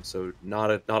 So not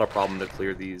a problem to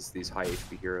clear these high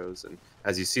HP heroes, and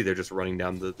as you see, they're just running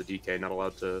down the DK, not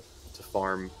allowed to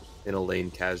farm in a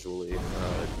lane casually.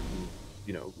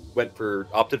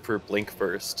 Opted for Blink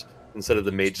first instead of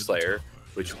the Mage Slayer,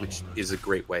 which is a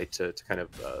great way to kind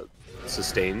of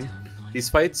sustain these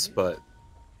fights, but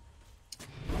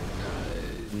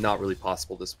not really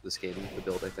possible this game, the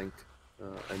build, I think,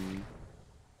 and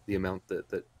the amount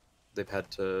that they've had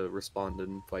to respond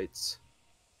in fights.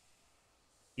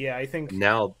 Yeah, I think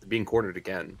now being cornered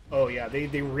again. Oh yeah, they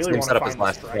really want to set up find his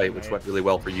last this fight, which went really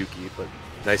well for Yuki, but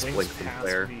nice blink from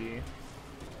Claire.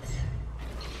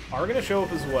 Are going to show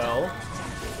up as well.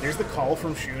 There's the call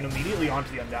from Shun immediately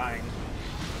onto the Undying.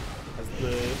 Has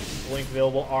the blink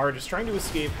available. R just trying to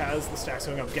escape, has the stacks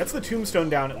going up. Gets the tombstone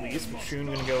down at least, but Shun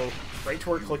going to go right to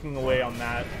work clicking away on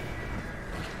that.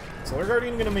 Solar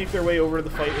Guardian going to make their way over to the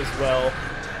fight as well.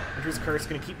 Winter's Curse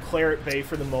going to keep Claire at bay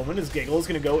for the moment as Giggle is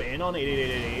going to go in on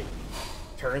 8888.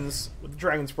 Turns with the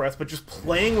Dragon's Breath, but just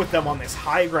playing with them on this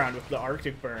high ground with the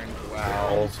Arctic Burn.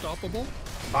 Wow. Unstoppable.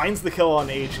 Finds the kill on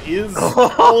H.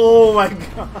 Oh my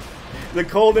god. The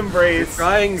Cold Embrace.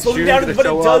 Trying slowing down, but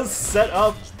it does set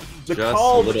up the just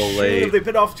call. A little late. If they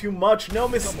bit off too much. No,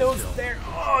 Miss Snow's there.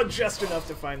 Oh, just enough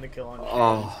to find the kill on H.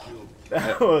 Oh.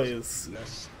 That was...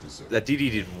 That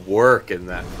DD did work in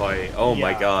that fight. Oh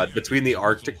my Yeah. god. Between the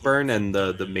Arctic Burn and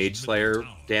the Mage Slayer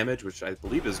damage, which I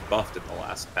believe is buffed in the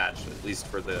last patch, at least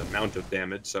for the amount of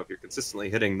damage, so if you're consistently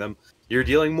hitting them, you're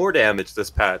dealing more damage this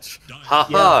patch.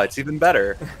 Haha, Yeah. it's even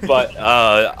better. But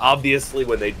obviously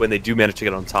when they do manage to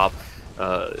get on top,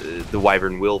 the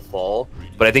Wyvern will fall.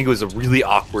 But I think it was a really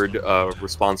awkward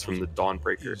response from the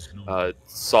Dawnbreaker.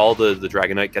 Saw the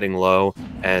Dragon Knight getting low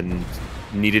and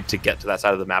needed to get to that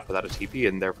side of the map without a TP,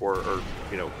 and therefore,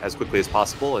 as quickly as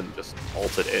possible, and just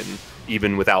ulted in,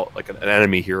 even without like an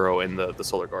enemy hero in the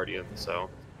Solar Guardian. So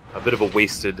a bit of a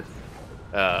wasted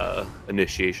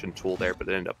initiation tool there, but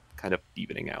it ended up kind of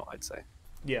evening out, I'd say.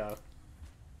 Yeah.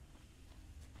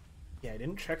 Yeah, I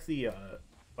didn't check the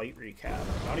fight recap.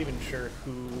 I'm not even sure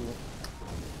who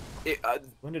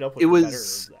ended up with the better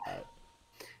of that.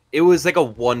 It was like a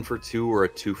 1 for 2 or a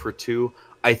 2 for 2.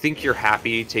 I think you're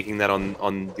happy taking that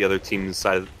on the other team's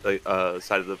side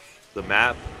of the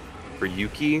map for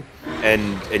Yuki,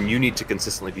 and you need to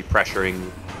consistently be pressuring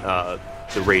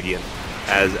the Radiant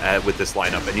as with this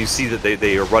lineup, and you see that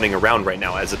they are running around right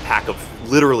now as a pack of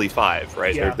literally 5,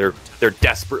 right? Yeah. They're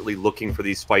desperately looking for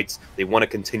these fights. They want to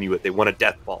continue it. They want a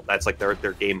death ball. That's like their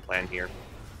game plan here.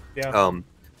 Yeah.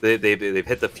 They've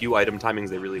hit the few item timings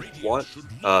they really want.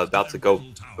 About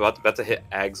to hit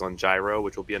Ags on Gyro,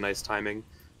 which will be a nice timing.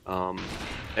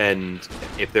 And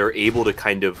if they're able to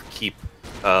kind of keep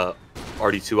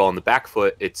RD2L on the back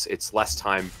foot, it's less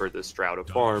time for this Drow to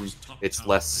farm. It's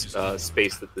less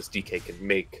space that this DK can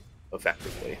make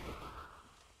effectively.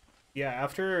 Yeah,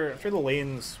 after the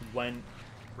lanes went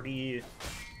pretty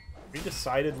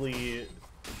decidedly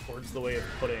towards the way of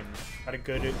pudding, had a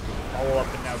good follow-up,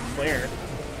 and now Claire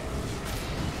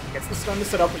gets the stun to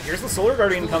set up, but here's the Solar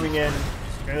Guardian coming in.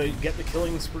 Gonna get the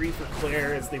killing spree for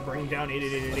Claire as they bring down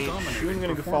 8888. Shun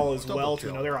gonna fall as well to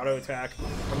another auto attack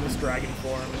from this Dragon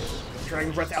form.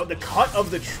 Dragon Breath out. The cut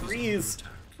of the trees.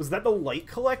 Was that the Light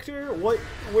Collector?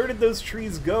 Where did those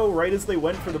trees go right as they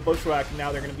went for the Bushwhack?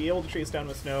 Now they're gonna be able to chase down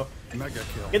with Snow. Mega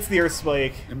kill. Gets the Earth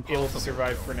Spike. Able to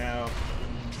survive for now.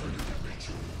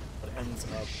 But ends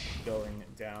up going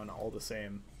down all the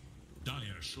same.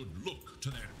 Dire should look to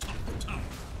their top tower.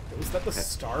 Was that the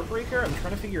Starbreaker? I'm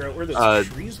trying to figure out where those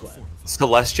trees went.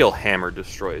 Celestial Hammer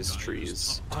destroys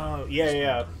trees. Oh,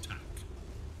 yeah.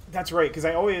 That's right, because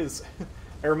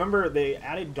I remember they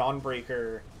added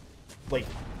Dawnbreaker, like,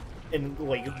 and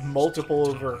like multiple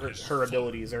of her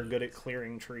abilities are good at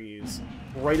clearing trees,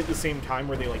 right at the same time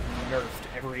where they like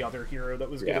nerfed every other hero that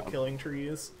was good at killing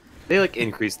trees. They like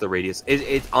increase the radius.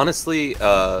 It honestly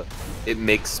it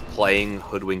makes playing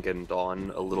Hoodwink and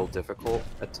Dawn a little difficult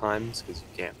at times because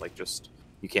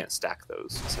you can't stack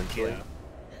those essentially.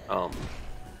 Yeah.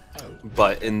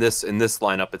 But in this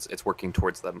lineup, it's working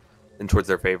towards them and towards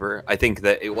their favor. I think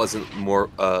that it wasn't more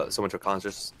so much a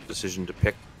conscious decision to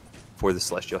pick for the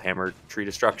Celestial Hammer tree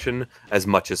destruction as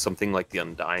much as something like the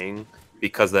Undying,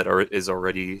 because that is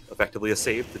already effectively a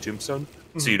save, the Tombstone.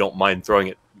 So you don't mind throwing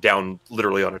it down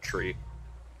literally on a tree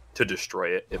to destroy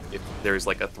it if there's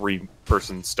like a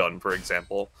 3-person stun, for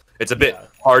example. It's a bit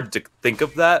hard to think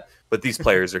of that, but these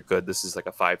players are good. This is like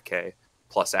a 5k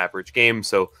plus average game,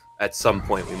 so at some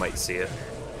point we might see it.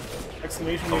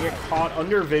 Exclamation, we get caught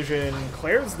under vision.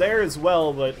 Claire's there as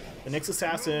well, but the Nyx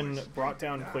Assassin brought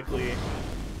down quickly.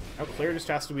 Now Claire just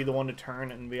has to be the one to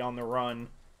turn and be on the run.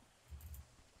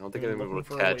 I don't think they're able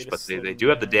to catch, but they do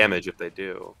have the damage if they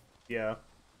do. Yeah.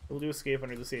 They'll do escape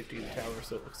under the safety of the tower,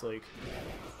 so it looks like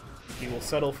he will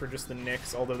settle for just the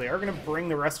Nyx, although they are going to bring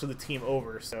the rest of the team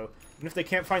over, so even if they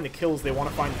can't find the kills, they want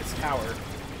to find this tower.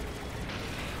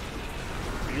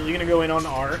 Really going to go in on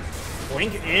R.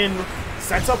 Blink in,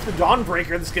 sets up the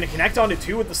Dawnbreaker that's going to connect onto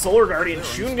 2 with the Solar Guardian.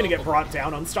 Shun going to get brought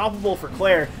down. Unstoppable for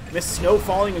Claire. Miss Snow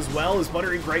falling as well as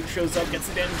Buttery Bright shows up, gets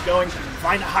the damage going.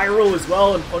 Find Hyrule as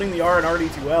well and putting the R on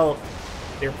RD2L.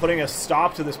 They're putting a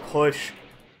stop to this push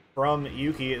from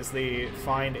Yuki as they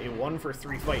find a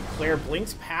 1-for-3 fight. Claire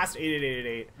blinks past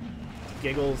 8888.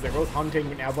 Giggles, they're both hunting,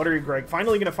 but now Buttery Greg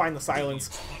finally going to find the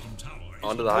silence.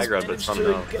 Onto the high ground, but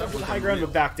somehow get up to the high ground,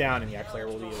 but back down, and yeah, Claire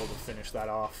will be able to finish that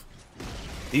off.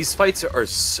 These fights are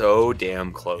so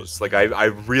damn close. Like I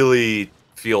really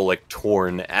feel like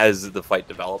torn as the fight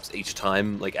develops each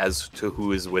time, like as to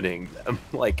who is winning them.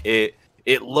 Like it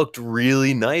looked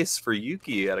really nice for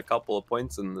Yuki at a couple of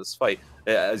points in this fight.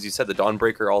 As you said, the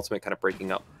Dawnbreaker ultimate kind of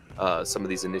breaking up some of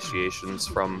these initiations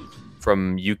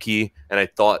from Yuki, and I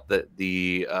thought that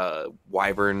the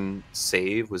Wyvern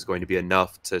save was going to be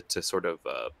enough to sort of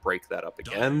break that up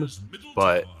again,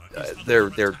 but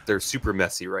they're super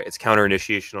messy, right? It's counter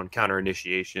initiation on counter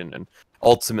initiation, and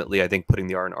ultimately I think putting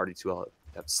the R and RD2L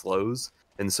at slows,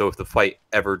 and so if the fight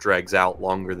ever drags out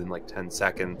longer than like 10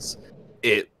 seconds,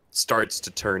 it starts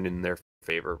to turn in their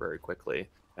favor very quickly,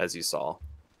 as you saw.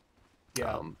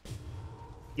 Yeah.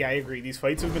 Yeah, I agree. These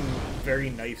fights have been very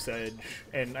knife's edge,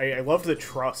 and I love the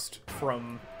trust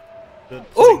from the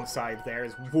playing side there.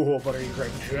 Whoa, Buttery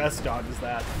Greg just dodges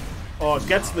that. Oh, it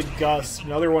gets the gust.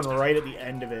 Another one right at the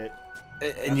end of it.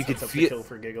 And you can feel kill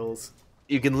for Giggles.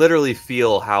 You can literally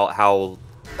feel how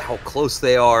close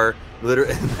they are.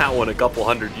 Literally, that one a couple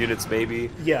hundred units maybe.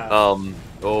 Yeah.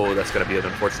 Oh, that's gonna be an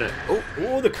unfortunate.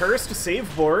 Oh, the curse to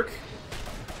save Bork.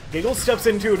 Giggles steps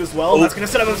into it as well. That's going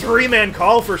to set up a 3-man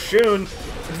call for Shun.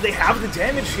 Do they have the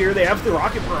damage here? They have the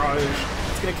Rocket Barrage.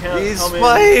 It's going to come in. These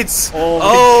fights!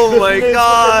 Oh my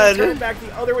god! Turn back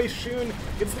the other way. Shun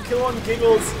gets the kill on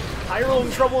Giggles. Hyrule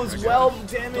in trouble as well.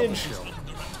 Damage.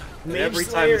 Every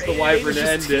time it's the Wyvern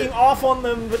to end it. Off on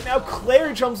them, but now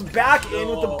Claire jumps back in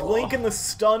with the blink and the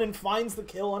stun and finds the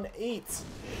kill on 8.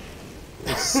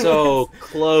 They're so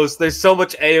close. There's so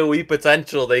much AoE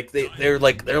potential. They're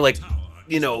like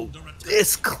you know,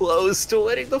 this close to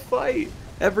winning the fight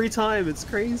every time. It's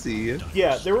crazy.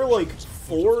 Yeah, there were like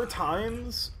 4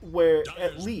 times where,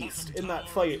 at least in that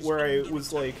fight, where I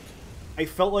was like, I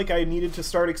felt like I needed to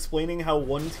start explaining how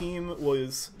one team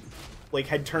was like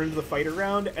had turned the fight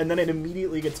around, and then it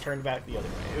immediately gets turned back the other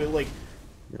way. It was like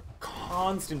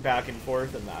constant back and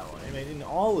forth in that one. I mean, in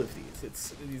all of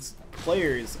these, these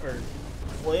players are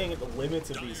playing at the limits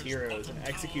of these heroes and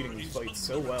executing these fights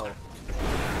so well.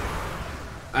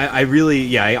 I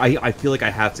really, I feel like I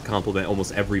have to compliment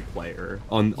almost every player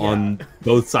on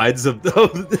both sides of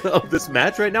this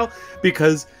match right now,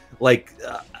 because like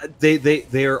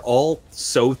they are all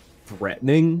so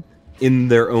threatening in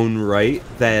their own right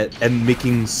and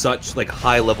making such like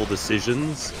high level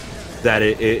decisions that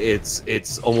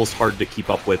it's almost hard to keep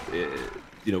up with,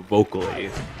 you know, vocally.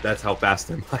 That's how fast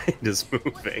their mind is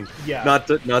moving. Yeah. Not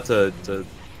to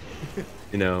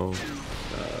you know,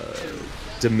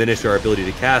 diminish our ability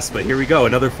to cast, but here we go.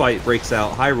 Another fight breaks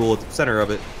out. Hyrule at the center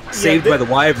of it. Saved by the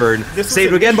Wyvern.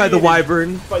 Saved again by the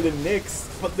Wyvern. By the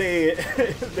Nyx, but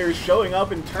they're showing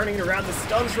up and turning around. The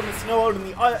stuns from the snow out on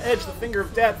the edge, the Finger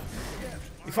of Death.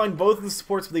 They find both of the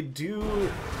supports, but they do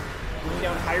bring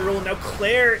down Hyrule. Now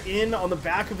Claire in on the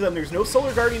back of them. There's no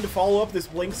Solar Guardian to follow up this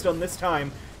Blink Stun this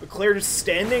time, but Claire just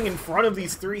standing in front of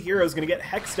these three heroes, gonna get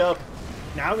hexed up.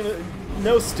 Now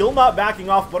no, still not backing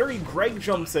off. Buttery Greg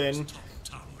jumps in.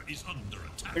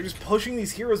 They're just pushing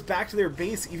these heroes back to their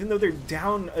base, even though they're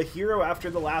down a hero after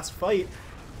the last fight.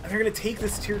 And they're gonna take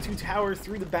this tier 2 tower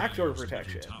through the backdoor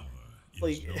protection.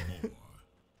 Like,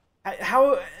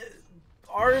 how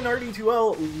R and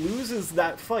RD2L loses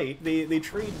that fight? They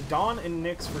trade Dawn and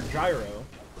Nyx for Gyro,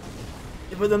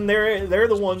 but then they're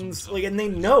the ones, like, and they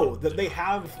know that they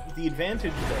have the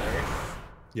advantage there.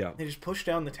 Yeah, they just push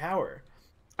down the tower.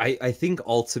 I think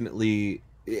ultimately,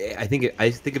 I think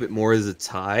of it more as a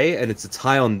tie, and it's a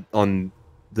tie on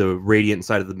the Radiant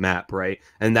side of the map, right?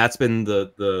 And that's been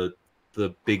the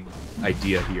big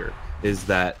idea here, is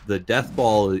that the death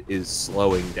ball is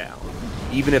slowing down.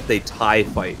 Even if they tie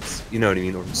fights, you know what I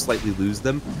mean, or slightly lose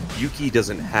them, Yuki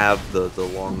doesn't have the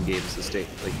long game sustain,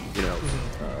 like, you know,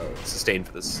 sustain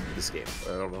for this game.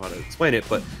 I don't know how to explain it,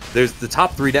 but there's the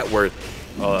top 3 net worth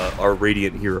are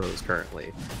Radiant heroes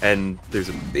currently, and there's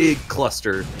a big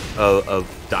cluster of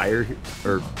Dire,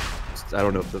 or I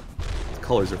don't know if the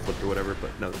colors are flipped or whatever,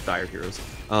 but no, the Dire heroes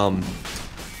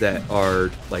that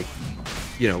are, like,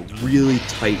 you know, really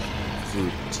tight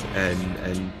grouped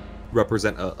and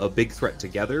represent a big threat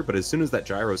together. But as soon as that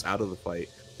Gyro's out of the fight,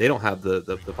 they don't have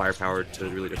the firepower to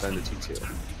really defend the T2.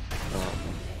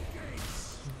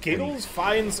 Giggles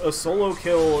finds a solo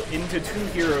kill into 2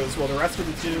 heroes while the rest of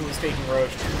the team is taking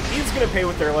Roche. He's going to pay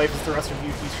with their life as the rest of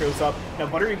Yuki shows up. Now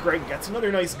Buttery Greg gets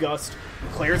another nice gust.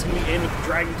 Claire's going to be in with the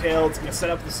Dragon Tail. It's going to set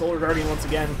up the Solar Guardian once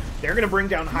again. They're going to bring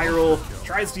down Hyrule.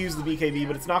 Tries to use the BKB,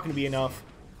 but it's not going to be enough.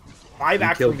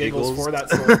 Buyback from Giggles for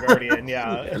that Solar Guardian,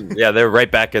 yeah. Yeah, they're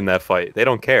right back in that fight. They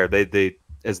don't care. They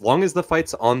as long as the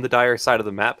fight's on the Dire side of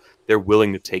the map, they're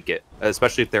willing to take it,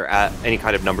 especially if they're at any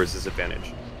kind of numbers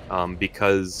disadvantage.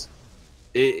 Because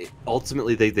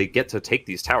ultimately they get to take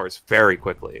these towers very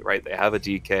quickly, right? They have a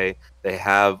DK, they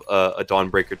have a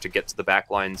Dawnbreaker to get to the back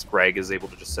lines. Greg is able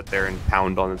to just sit there and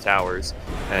pound on the towers,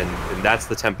 and that's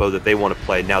the tempo that they want to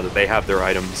play now that they have their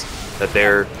items, that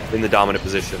they're in the dominant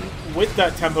position. With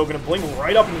that tempo, going to blink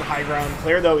right up into the high ground.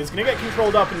 Claire, though, is going to get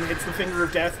controlled up and hits the Finger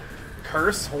of Death.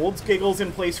 Curse holds Giggles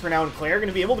in place for now, and Claire going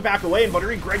to be able to back away, and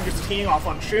Buttery Greg just teeing off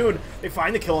on Shun. They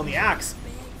find the kill on the Axe.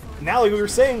 Now, like we were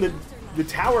saying, the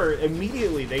tower,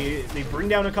 immediately, they bring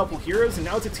down a couple heroes, and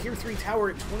now it's a tier 3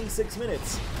 tower at 26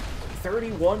 minutes.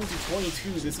 31 to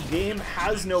 22. This game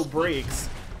has no breaks,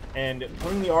 and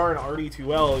putting the R and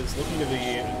RD2L is looking to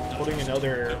be putting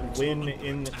another win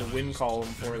in the win column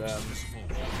for them,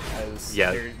 as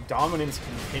their dominance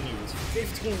continues.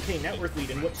 15k net worth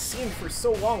lead in what seemed for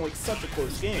so long like such a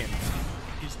close game.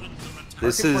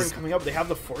 This is coming up. They have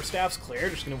the 4 staffs. Claire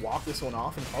just going to walk this one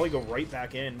off and probably go right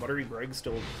back in. Buttery Greg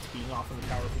still teeing off on the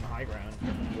tower from the high ground,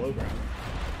 low ground.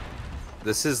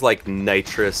 This is like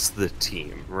Nitrous the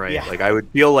team, right? Yeah. Like I would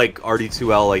feel like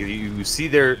RD2L, like you see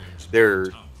their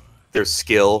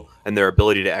skill and their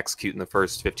ability to execute in the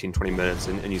first 15-20 minutes,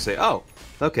 and you say, oh,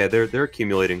 okay, they're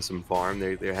accumulating some farm.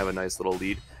 They have a nice little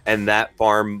lead, and that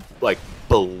farm like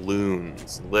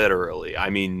balloons, literally.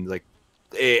 I mean, like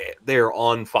they're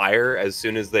on fire as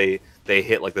soon as they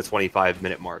hit like the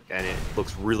 25-minute mark, and it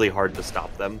looks really hard to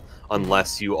stop them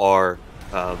unless you are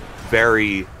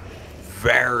very,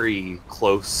 very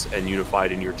close and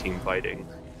unified in your team fighting.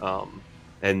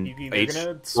 And H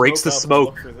breaks the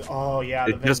smoke. Oh yeah,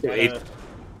 the just H.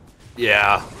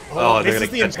 Yeah. Oh, this is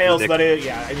the impales that it.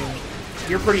 Yeah, I mean,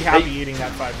 you're pretty happy eating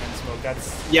that 5-minute smoke.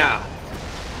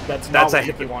 That's not what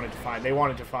Yuki wanted to find. They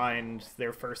wanted to find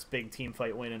their first big team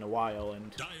fight win in a while,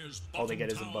 and all they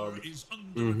get is a bug.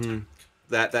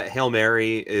 That Hail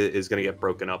Mary is going to get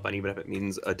broken up, and even if it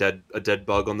means a dead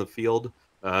bug on the field,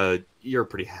 you're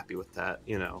pretty happy with that.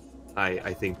 You know,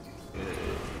 I think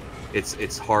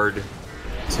it's hard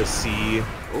to see.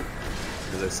 Oh,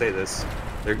 as I say this,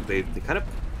 they kind of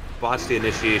botched the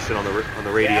initiation on the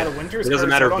Radiant. Yeah, the Winter's it doesn't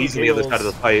matter if he's on the other side of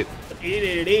the fight.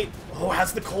 888. Oh,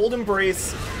 has the cold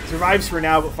embrace. Survives for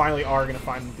now, but finally are going to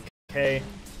find the K.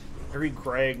 Harry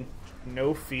Greg,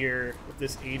 no fear with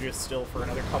this Aegis still for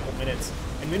another couple minutes.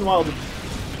 And meanwhile, the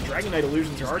Dragon Knight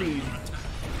illusions are already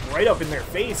right up in their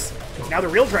face. Now the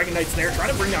real Dragon Knight's there,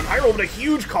 trying to bring down Hyrule, but a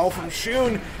huge call from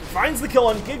Shun. Finds the kill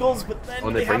on Giggles, but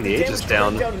then they have the damage to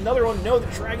bring down another one. No,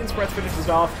 the Dragon's Breath finishes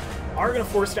off. Are going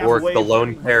to force staff away. The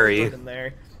lone parry. In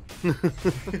there.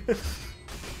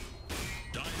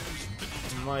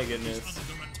 My goodness.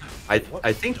 I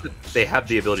think that they have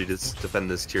the ability to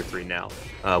defend this tier 3 now,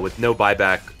 with no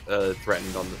buyback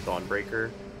threatened on the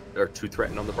Dawnbreaker. or too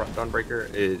threatened on the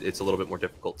Dawnbreaker, it's a little bit more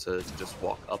difficult to just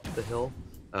walk up the hill.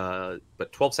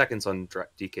 But 12 seconds on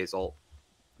DK's ult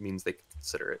means they can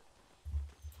consider it.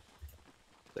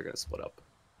 They're going to split up.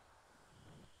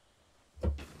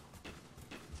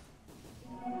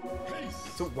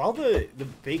 So while the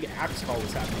big axe call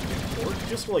was happening, did Bork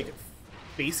just like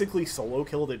basically solo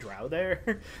kill the Drow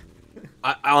there?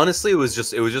 I honestly, it was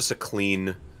just a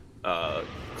clean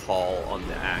call on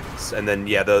the axe, and then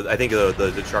yeah, I think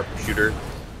the sharpshooter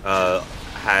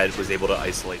was able to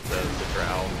isolate the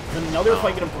Drow. Another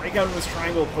fight gonna break out in this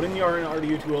triangle, putting the R and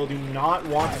RD2L do not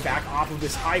want to back off of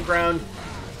this high ground.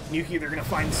 Yuki, they're gonna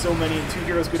find so many, and 2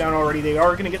 heroes go down already. They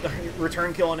are gonna get the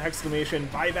return kill on Exclamation.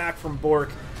 Buyback from Bork.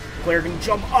 Player can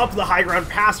jump up the high ground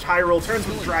past Hyrule, turns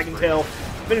with the Dragon Tail,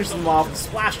 finishes them off.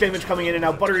 Splash damage coming in, and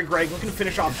now Buttery Greg looking to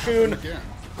finish off Shun.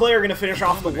 Player going to finish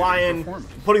off the Lion,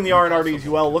 putting the R and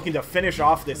RD2L, looking to finish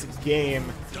off this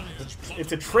game.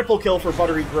 It's a triple kill for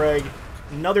Buttery Greg.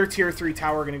 Another tier 3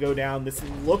 tower going to go down. This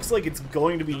looks like it's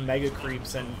going to be Mega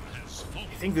Creeps, and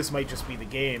I think this might just be the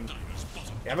game.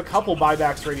 They have a couple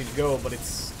buybacks ready to go, but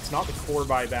it's not the core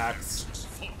buybacks.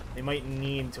 They might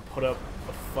need to put up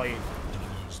a fight.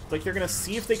 Like, they're going to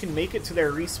see if they can make it to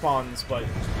their respawns, but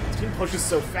this team pushes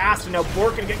so fast, and now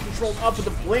Bork going to get controlled up with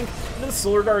the Blink into the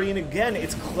Solar Guardian again.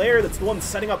 It's Claire that's the one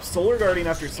setting up Solar Guardian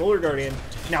after Solar Guardian.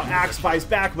 Now Axe buys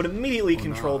back, but immediately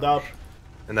controlled up.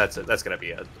 And that's going to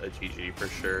be a GG for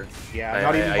sure. Yeah,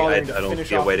 not even bothering to finish off. I don't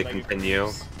see a way to continue.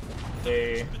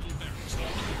 They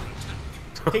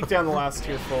take down the last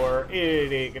tier 4.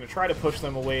 They're going to try to push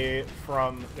them away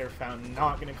from their fountain.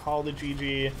 Not going to call the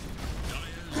GG.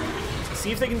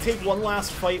 See if they can take one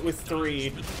last fight with 3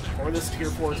 before this tier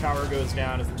 4 tower goes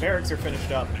down as the barracks are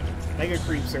finished up. Mega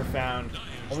Creeps are found.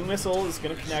 Homing Missile is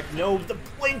going to connect. No, the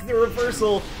Blink, the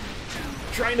reversal.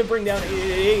 Trying to bring down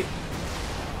 888.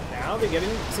 Now they're getting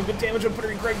some good damage on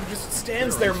Buttery Greg, who just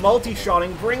stands there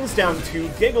multi-shotting, brings down 2.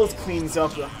 Giggles cleans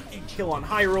up the kill on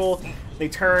Hyrule. They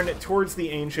turn towards the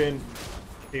Ancient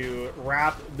to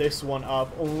wrap this one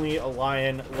up. Only a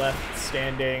Lion left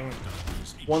standing.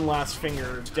 One last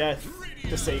finger of death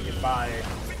to say goodbye.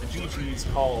 The GG's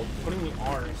called, putting the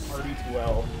R in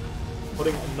RD2L,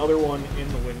 putting another one in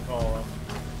the win call,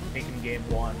 taking game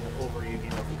 1 over Yuki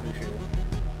no Fukushu.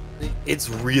 It's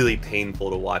really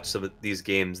painful to watch some of these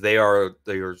games. They are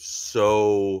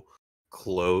so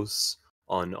close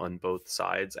on both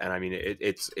sides, and I mean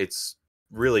it's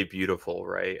really beautiful,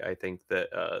 right? I think that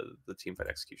the teamfight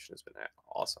execution has been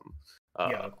awesome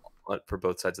for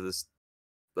both sides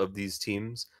of these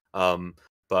teams.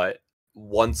 But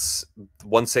once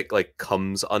it like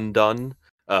comes undone,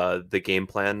 the game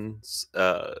plans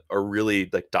are really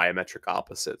like diametric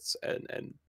opposites,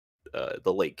 and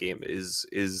the late game is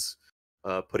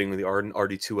putting the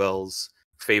RD2L's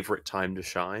favorite time to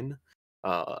shine.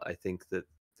 I think that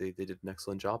they did an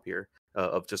excellent job here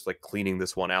of just like cleaning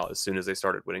this one out as soon as they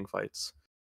started winning fights.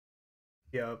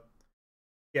 Yeah,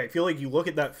 I feel like you look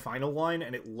at that final line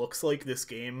and it looks like this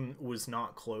game was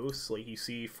not close. Like, you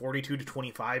see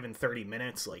 42-25 in 30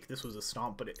 minutes. Like, this was a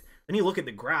stomp. But then you look at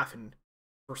the graph, and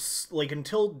for like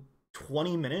until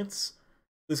 20 minutes,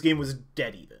 this game was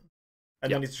dead even.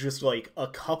 And then it's just like a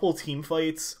couple team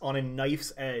fights on a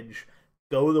knife's edge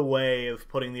go the way of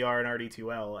putting the R in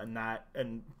RD2L,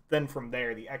 and then from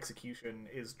there the execution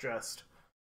is just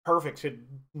perfect to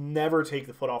never take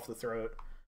the foot off the throat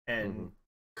and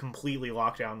completely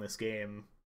lock down this game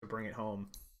to bring it home.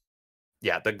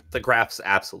 Yeah, the graphs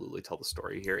absolutely tell the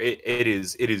story here. It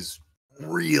is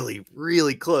really,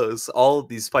 really close, all of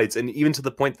these fights, and even to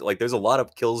the point that like there's a lot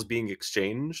of kills being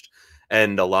exchanged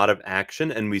and a lot of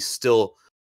action, and we still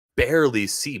barely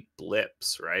see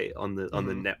blips, right, on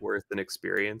the net worth and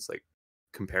experience, like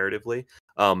comparatively.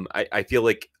 I feel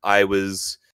like it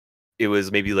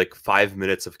was maybe like 5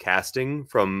 minutes of casting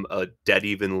from a dead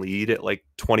even lead at like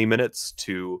 20 minutes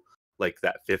to like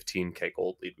that 15k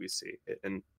gold lead we see.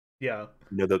 And yeah,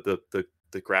 you know,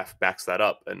 the graph backs that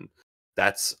up, and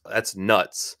that's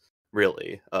nuts,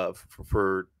 really,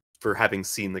 for having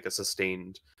seen like a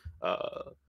sustained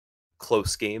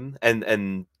close game.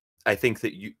 And I think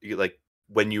that you like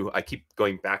I keep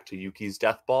going back to Yuki's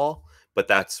death ball, but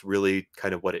that's really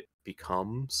kind of what it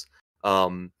becomes.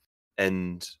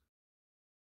 And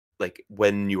like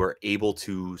when you are able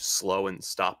to slow and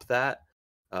stop that,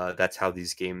 that's how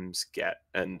these games get,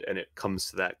 and it comes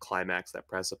to that climax, that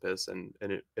precipice, and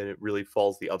it really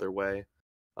falls the other way.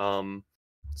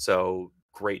 So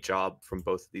great job from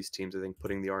both of these teams. I think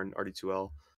putting the R and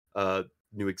RD2L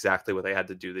knew exactly what they had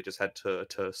to do. They just had to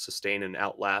sustain and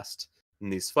outlast in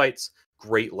these fights.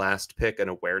 Great last pick and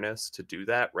awareness to do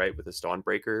that, right, with this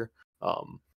Dawnbreaker.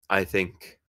 I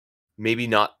think maybe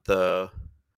not the.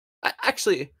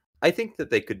 Actually, I think that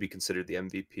they could be considered the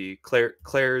MVP.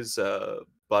 Claire's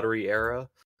Buttery era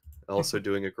also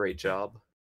doing a great job.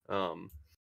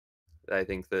 I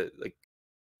think that like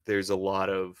there's a lot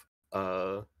of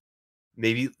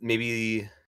maybe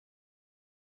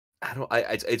I don't.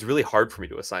 It's really hard for me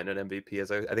to assign an MVP.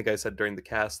 As I think I said during the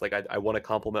cast, like I want to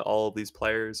compliment all of these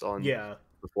players on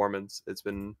performance. It's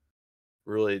been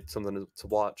really something to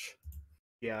watch.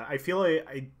 Yeah, I feel like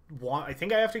I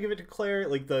think I have to give it to Claire.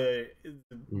 Like the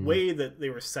way that they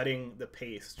were setting the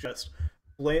pace, just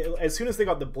as soon as they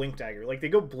got the Blink Dagger, like they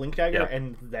go Blink Dagger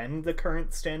and then the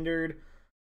current standard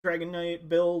Dragon Knight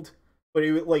build. But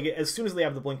like as soon as they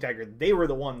have the Blink Dagger, they were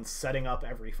the ones setting up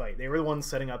every fight. They were the ones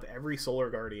setting up every Solar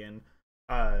Guardian.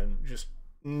 Just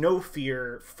no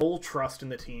fear, full trust in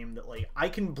the team that like I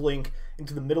can blink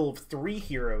into the middle of 3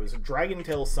 heroes, Dragon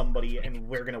Tail somebody, and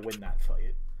we're gonna win that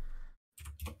fight.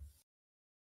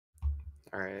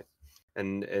 All right,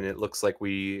 and it looks like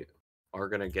we are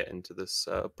gonna get into this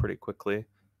pretty quickly.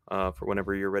 For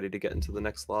whenever you're ready to get into the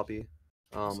next lobby.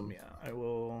 Awesome, yeah, I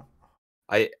will.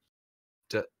 I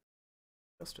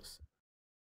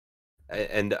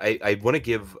want to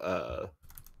give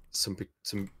some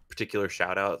particular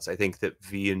shout outs. I think that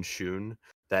V and Shun,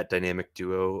 that dynamic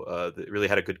duo, that really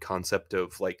had a good concept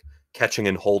of like catching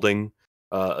and holding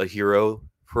a hero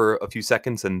for a few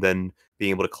seconds and then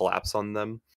being able to collapse on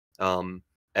them.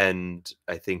 And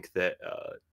I think that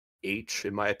H,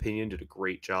 in my opinion, did a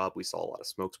great job. We saw a lot of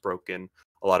smokes broken,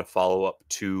 a lot of follow up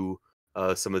to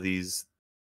some of these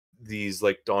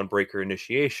like Dawnbreaker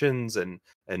initiations and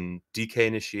DK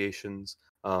initiations.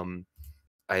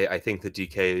 I think the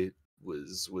DK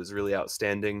was really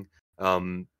outstanding.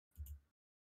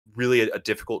 Really a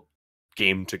difficult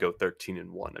game to go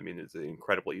 13-1. I mean, it's an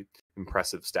incredibly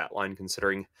impressive stat line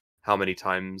considering how many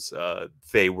times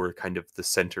they were kind of the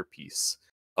centerpiece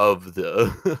of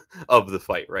the of the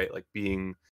fight, right? Like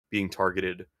being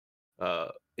targeted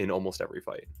in almost every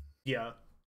fight. Yeah.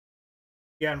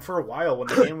 Yeah, and for a while, when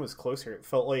the game was closer, it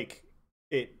felt like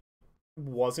it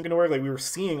wasn't going to work. Like, we were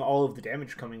seeing all of the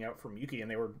damage coming out from Yuki, and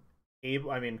they were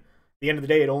able... I mean, at the end of the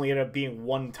day, it only ended up being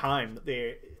one time that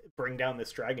they bring down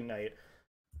this Dragon Knight.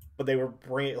 But they were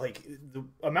bringing... Like, the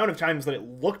amount of times that it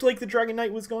looked like the Dragon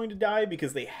Knight was going to die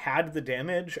because they had the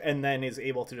damage, and then is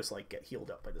able to just, like, get healed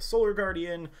up by the Solar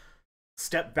Guardian,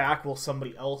 step back while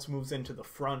somebody else moves into the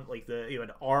front. Like, you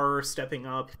had R stepping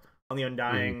up on the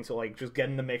Undying, so like just get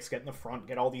in the mix, get in the front,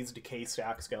 get all these decay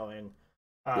stacks going.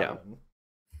 Yeah,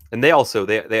 and they also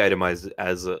they itemize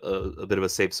as a bit of a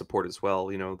safe support as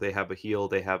well. You know, they have a heal,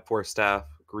 they have Force Staff,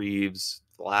 Greaves,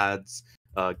 Lads,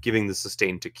 giving the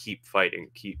sustain to keep fighting,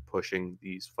 keep pushing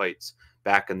these fights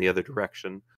back in the other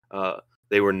direction.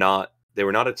 They were not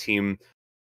a team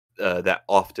that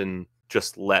often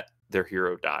just let their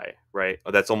hero die. Right,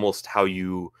 that's almost how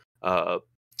you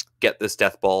get this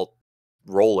death ball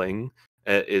rolling,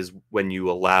 is when you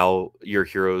allow your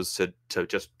heroes to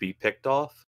just be picked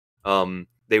off.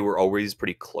 They were always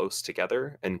pretty close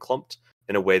together and clumped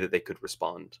in a way that they could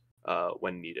respond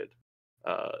when needed,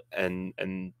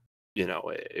 and you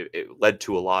know it led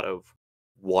to a lot of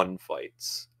one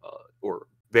fights or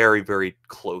very, very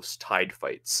close tied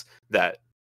fights that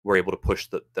were able to push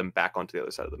them back onto the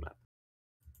other side of the map.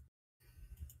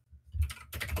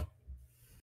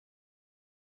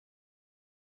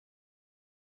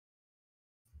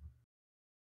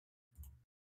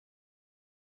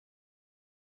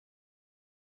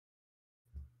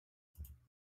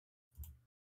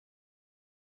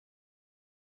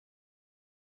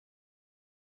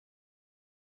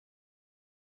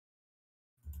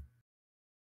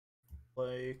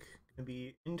 Like, gonna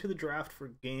be into the draft for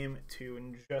game 2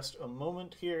 in just a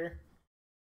moment here.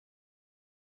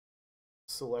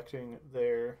 Selecting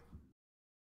their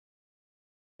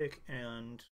pick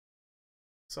and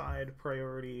side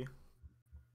priority.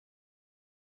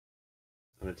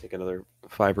 I'm gonna take another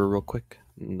fiver real quick,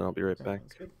 and I'll be right back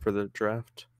good. for the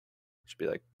draft. Should be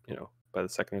like, you know, by the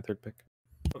second or third pick.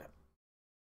 Okay.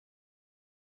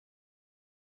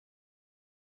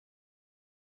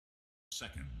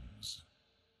 Seconds.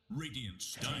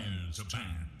 Radiant's dying to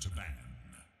ban.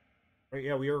 Right,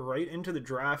 yeah, we are right into the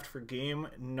draft for game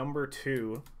number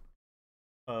 2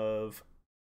 of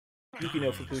Yuki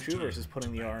no Fukushu versus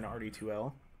putting the R in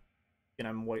RD2L. And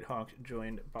I'm Whitehawk,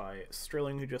 joined by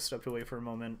Sterling, who just stepped away for a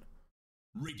moment.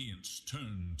 Radiant's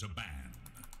turn to ban.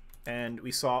 And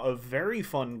we saw a very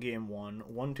fun game 1,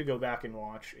 one to go back and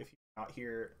watch if you're not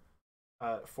here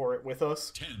for it with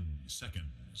us. 10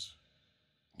 seconds.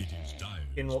 It is Dire's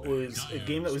in what was a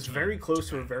game that was very close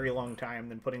for a very long time,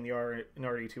 then putting the R in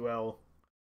RD2L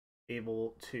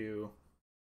able to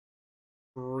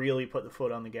really put the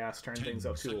foot on the gas, turn things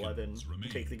up to 11,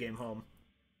 and take the game home.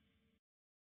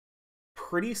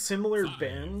 Pretty similar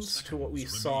bans to what we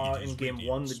saw in Game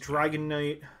 1. The Dragon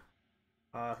Knight,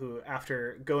 who,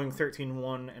 after going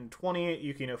 13-1 and 20,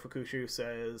 Yuki no Fukushu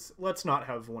says, let's not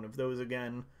have one of those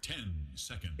again. 10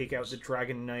 seconds. Take out the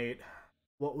Dragon Knight.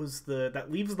 What was that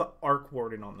leaves the Arc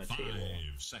Warden on the table.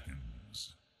 5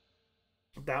 seconds.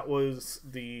 That was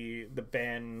the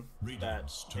ban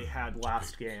that they had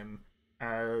last game.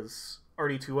 As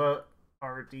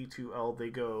RD2L, they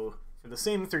go for the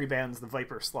same 3 bans, the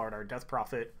Viper, Slardar, Death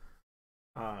Prophet.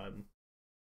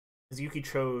 As Yuki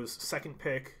chose second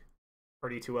pick,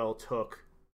 RD2L took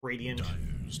Radiant.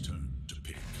 Dyer's turn to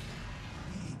pick.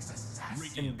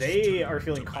 And they are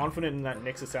feeling confident in that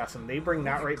Nyx Assassin. They bring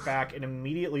that right back, and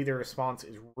immediately their response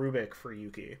is Rubik for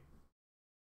Yuki.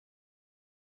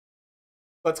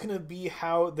 That's going to be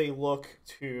how they look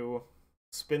to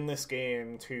spin this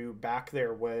game to back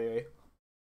their way.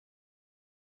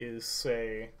 Is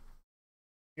say,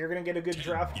 you're going to get a good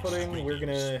draft pudding, we're going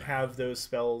to have those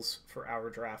spells for our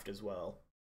draft as well.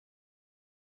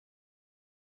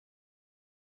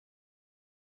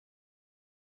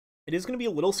 It is going to be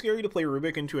a little scary to play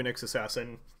Rubik into a Nyx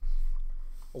Assassin.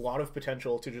 A lot of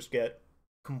potential to just get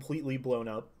completely blown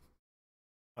up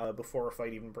before a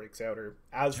fight even breaks out, or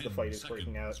as the fight is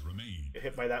breaking out. Get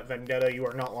hit by that Vendetta, you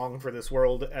are not long for this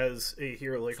world as a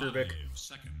hero like Rubik. 5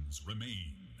 seconds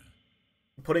remain.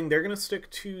 They're going to stick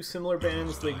to similar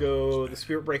bans. They go the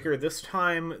Spirit Breaker, this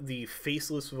time the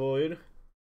Faceless Void.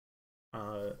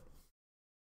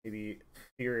 Maybe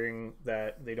fearing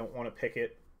that they don't want to pick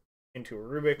it into a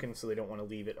Rubik, and so they don't want to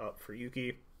leave it up for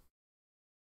Yuki.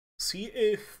 See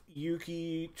if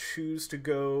Yuki choose to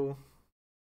go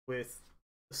with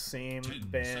the same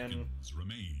ban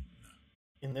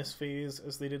in this phase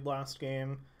as they did last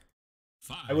game.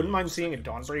 I wouldn't mind seeing a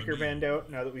Dawnbreaker banned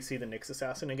out now that we see the Nyx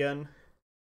Assassin again.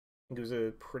 I think it was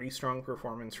a pretty strong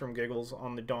performance from Giggles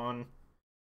on the Dawn.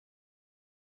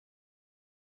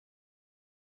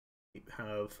 We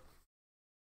have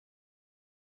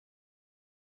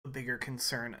a bigger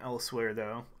concern elsewhere,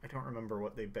 though. I don't remember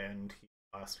what they banned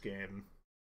last game.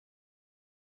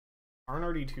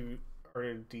 RD2L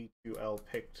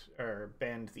picked or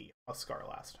banned the Huskar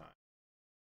last time,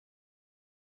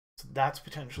 so that's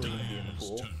potentially going to be in the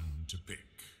pool. Turn to pick.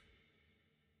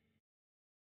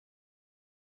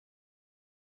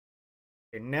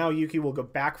 Okay, now Yuki will go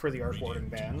back for the Arc Warden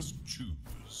ban.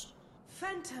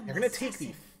 They're going to take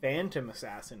the Phantom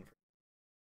Assassin.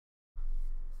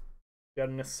 Got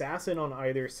an assassin on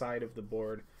either side of the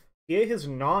board. PA has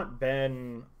not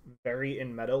been very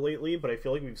in meta lately, but I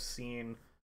feel like we've seen...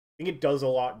 I think it does a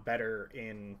lot better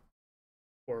in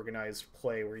organized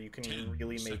play, where you can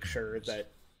really make sure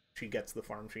that she gets the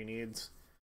farm she needs.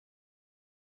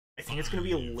 I think it's going to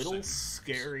be a little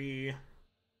scary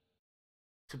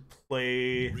to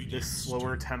play this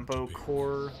slower tempo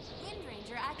core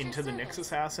into the Nyx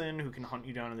Assassin, who can hunt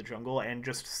you down in the jungle, and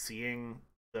just seeing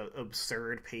the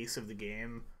absurd pace of the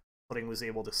game Pudding was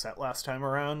able to set last time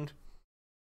around.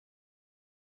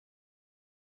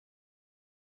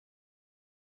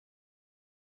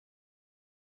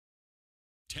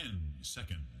 Ten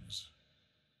seconds.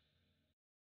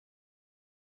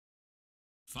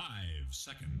 5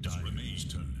 seconds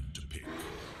remains. Turn to pick.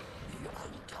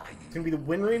 It's going to be the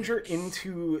Wind Ranger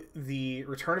into the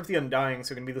Return of the Undying, so it's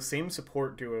going to be the same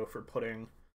support duo for Pudding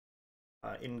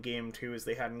in Game 2 as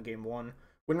they had in Game 1.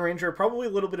 Wind Ranger, probably a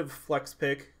little bit of flex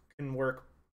pick, can work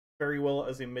very well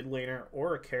as a mid laner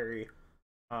or a carry,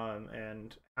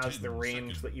 and has the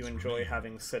range that you enjoy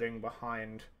having sitting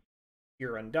behind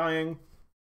your Undying.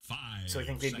 So I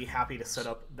think they'd be happy to set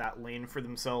up that lane for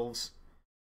themselves.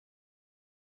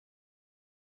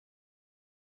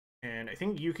 And I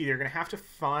think Yuki, they're going to have to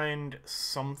find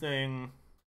something...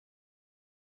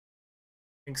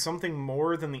 I think something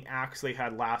more than the axe they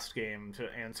had last game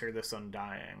to answer this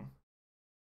Undying.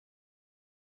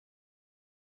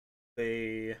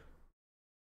 Because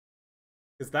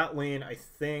that lane, I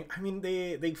think... I mean,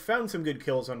 they found some good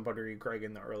kills on Buttery Greg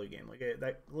in the early game. Like,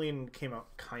 that lane came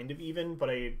out kind of even, but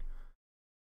I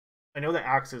know that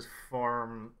Axe's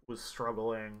farm was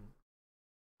struggling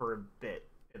for a bit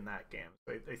in that game.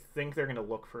 So I think they're going to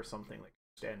look for something that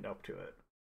can stand up to it.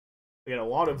 They got a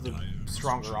lot of the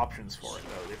stronger options for it,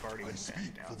 though. They've already been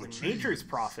banned out. The Nature's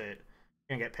Prophet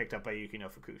can get picked up by Yuki no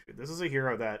Fukushu. This is a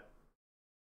hero that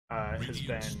has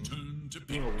been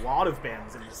getting a lot of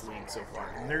bans in this league so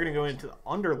far. And they're going to go into the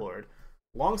Underlord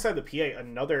alongside the PA,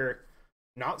 another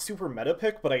not super meta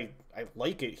pick, but I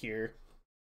like it here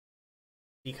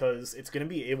because it's going to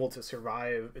be able to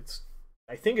survive. It's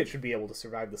I think it should be able to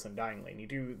survive this Undying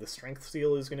lane. The Strength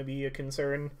Seal is going to be a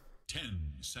concern. 10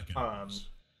 seconds.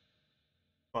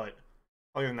 But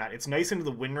other than that, it's nice into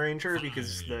the Wind Ranger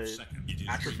because the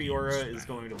Atrophy Aura is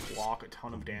going to block a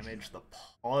ton of damage. The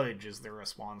Pudge is their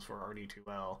response for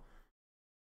RD2L.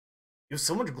 There's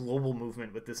so much global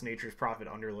movement with this Nature's Prophet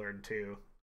Underlord, too.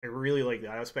 I really like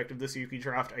that aspect of this Yuki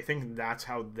draft. I think that's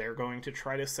how they're going to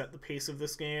try to set the pace of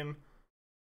this game.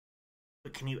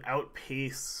 But can you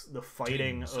outpace the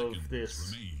fighting of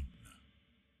this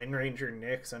Wind Ranger,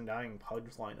 Nyx, Undying,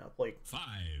 Pudge lineup? Like, 5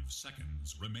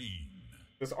 seconds remain.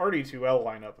 This RD2L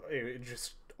lineup, it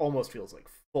just almost feels like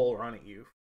full run at you.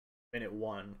 Minute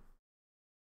 1. I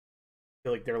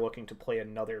feel like they're looking to play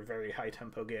another very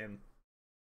high-tempo game.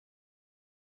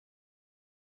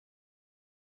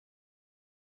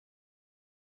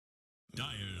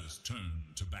 Dire's turn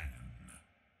to ban.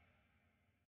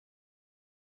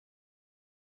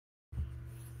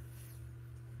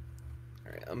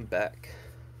 Alright, I'm back.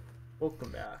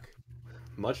 Welcome back.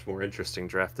 Much more interesting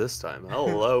draft this time.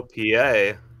 Hello,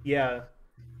 PA. Yeah.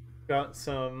 Got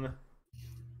some,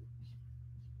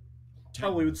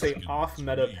 probably would say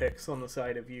off-meta picks on the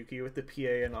side of Yuki with the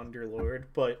PA and Underlord,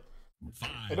 but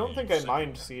I don't think I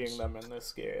mind seeing them in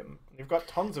this game. You've got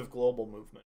tons of global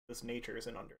movement. This Nature's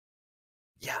in Underlord.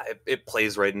 Yeah, it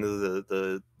plays right into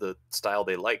the style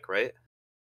they like, right?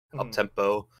 Up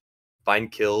tempo,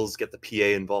 find kills, get the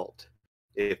PA involved.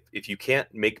 If you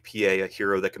can't make PA a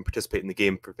hero that can participate in the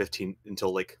game for 15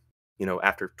 until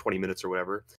after 20 minutes or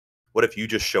whatever, what if you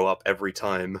just show up every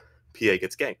time PA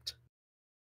gets ganked?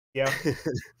 Yeah.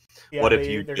 Yeah, what if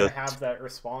they're gonna have that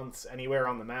response anywhere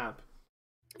on the map?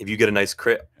 If you get a nice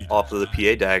crit off of the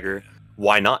PA dagger,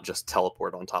 why not just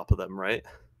teleport on top of them, right?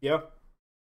 Yeah.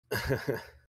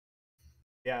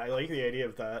 Yeah, I like the idea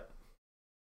of that.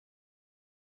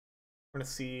 We're going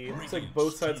to see, it looks like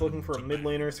both sides looking for a mid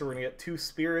laner, so we're going to get 2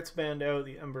 spirits banned out,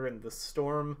 the Ember and the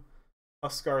Storm.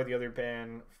 Huskar, the other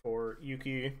ban for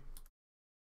Yuki.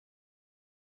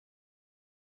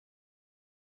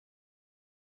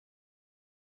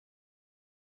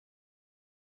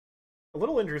 A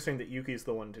little interesting that Yuki's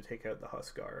the one to take out the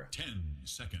Huskar. 10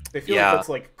 seconds. I feel like that's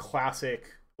like classic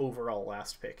overall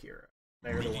last pick here.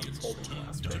 They're the ones holding the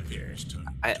last pick here.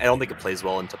 I don't think it plays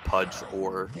well into Pudge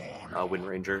or Wind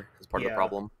Ranger as part of the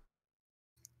problem.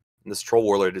 And this Troll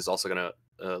Warlord is also going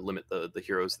to limit the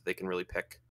heroes that they can really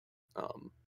pick.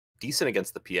 Decent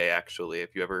against the PA, actually,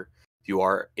 if you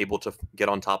are able to get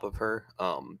on top of her.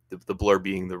 The blur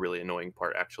being the really annoying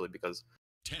part, actually, because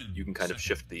you can kind of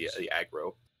shift the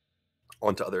aggro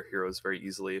onto other heroes very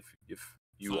easily if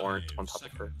you aren't on top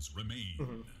of her.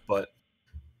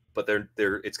 But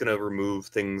it's going to remove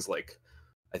things like,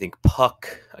 I think,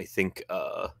 Puck. I think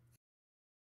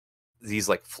these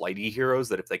like flighty heroes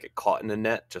that if they get caught in a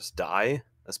net, just die,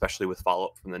 especially with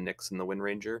follow-up from the Nyx and the Wind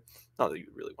Ranger. Not that you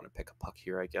really want to pick a Puck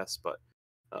here, I guess, but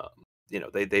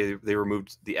they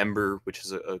removed the Ember, which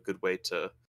is a good way to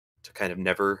kind of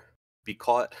never be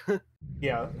caught.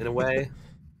 Yeah. In a way.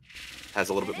 Has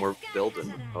a little bit more build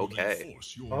and okay.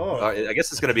 Oh. I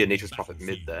guess it's going to be a Nature's Prophet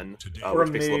mid then. Or which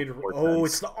makes a little more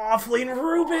sense. it's the offlane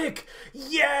Rubik!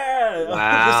 Yeah!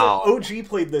 Wow. OG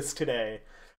played this today.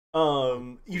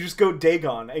 You just go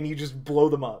Dagon and you just blow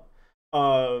them up.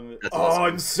 Awesome.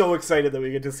 I'm so excited that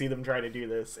we get to see them try to do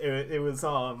this. It was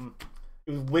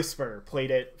Whisper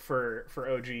played it for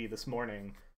OG this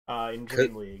morning in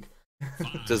Dream League.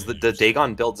 Does the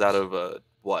Dagon builds out of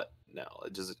what? No,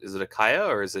 is it a Kaya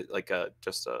or is it like I'm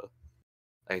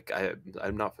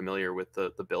not familiar with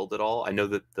the build at all. I know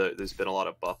that there's been a lot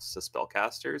of buffs to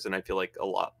spellcasters, and I feel like a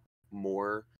lot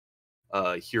more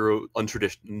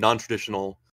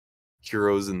non-traditional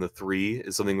heroes in the 3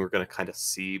 is something we're going to kind of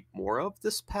see more of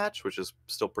this patch, which is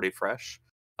still pretty fresh.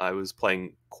 I was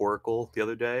playing Coracle the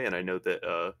other day, and I know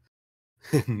that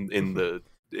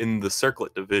in the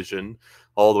Circlet division,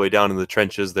 all the way down in the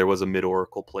trenches, there was a mid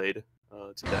Oracle played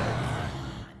today.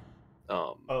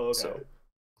 Okay.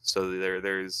 So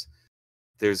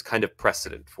there's kind of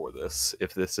precedent for this.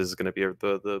 If this is going to be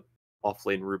the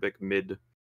off-lane Rubik mid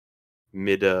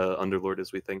Underlord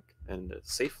as we think, and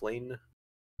safe lane,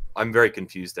 I'm very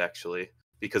confused actually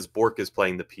because Bork is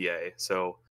playing the PA.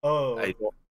 So I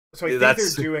think they're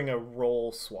doing a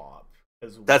role swap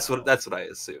as well. That's what I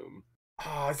assume.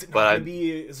 Is it not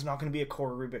going to be a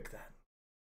core Rubik then?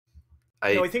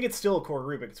 No, I think it's still a core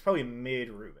Rubik. It's probably mid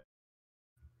Rubik.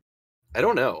 I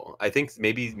don't know. I think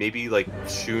maybe like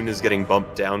Shun is getting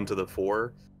bumped down to the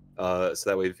 4, so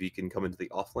that way V can come into the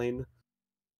off lane.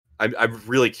 I'm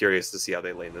really curious to see how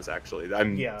they lane this. Actually,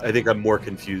 I think I'm more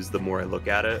confused the more I look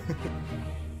at it.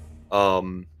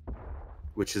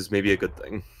 Which is maybe a good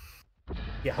thing.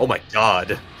 Yeah. Oh my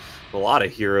god. A lot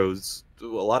of heroes, a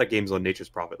lot of games on Nature's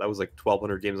Prophet. That was like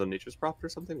 1,200 games on Nature's Prophet or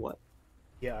something? What?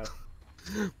 Yeah.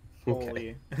 Okay.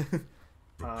 Holy.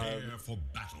 Prepare for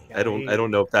battle. I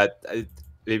don't know if that...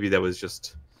 maybe that was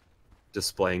just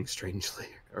displaying strangely,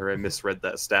 or I misread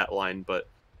that stat line, but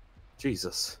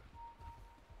Jesus.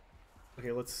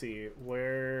 Okay, let's see.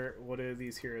 What do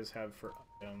these heroes have for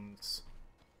items?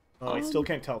 Oh, I still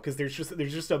can't tell because there's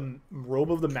just a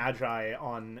robe of the Magi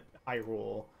on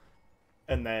Hyrule,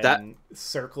 and then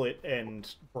circlet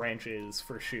and branches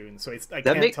for Shun. So I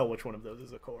can't tell which one of those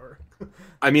is a core.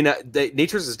 I mean,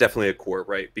 Nature's is definitely a core,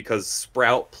 right? Because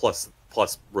Sprout plus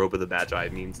robe of the Magi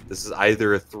means this is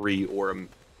either a 3 or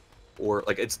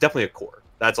like it's definitely a core.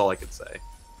 That's all I could say.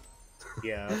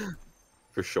 Yeah,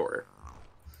 for sure.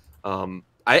 I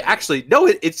actually no,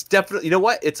 it's definitely, you know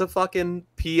what? It's a fucking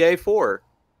PA4.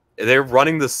 They're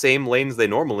running the same lanes they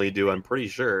normally do. I'm pretty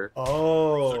sure.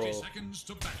 Oh,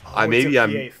 maybe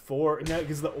I'm PA4. No,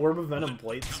 because the Orb of Venom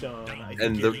Blightstone. I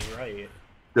think you're right.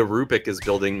 The Rubik is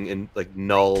building in like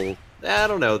null. I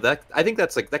don't know. I think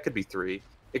that's like that could be 3.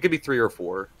 It could be 3 or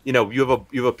 4. You know, you have a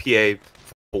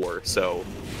PA4, so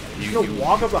you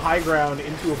walk up the high ground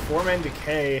into a 4-man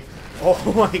decay.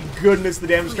 Oh my goodness, the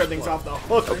damage cut things off the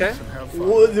hook. Okay.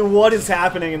 What is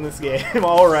happening in this game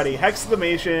already?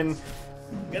 Hexclamation.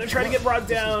 Gonna try to get brought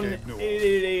down.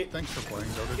 888. Thanks for playing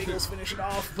Dota 2. Giggles finish it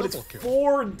off, but it's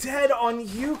 4 dead on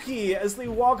Yuki as they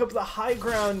walk up the high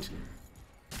ground.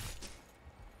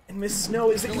 And Miss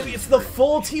Snow, is it gonna be? It's the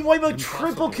full team wipe, a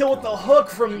triple kill with the hook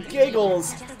from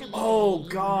Giggles. Oh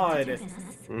god.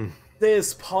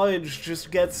 This Pudge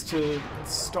just gets to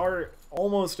start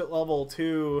almost at level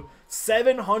 2.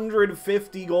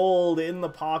 750 gold in the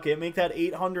pocket. Make that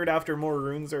 800 after more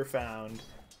runes are found.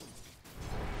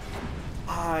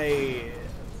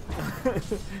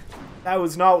 That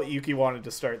was not what Yuki wanted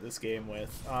to start this game with.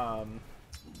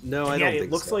 No, I don't think so.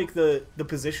 It looks like the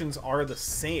positions are the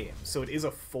same. So it is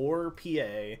a 4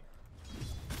 PA,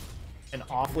 an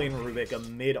offlane Rubik, a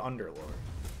mid Underlord,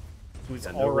 who's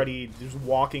already just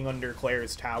walking under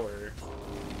Claire's tower,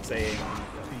 saying,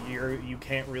 you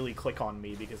can't really click on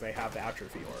me because I have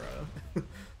Atrophy Aura.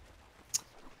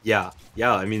 Yeah,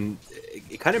 I mean,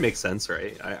 it kind of makes sense,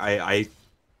 right?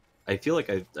 I feel like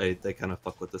I kind of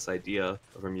fuck with this idea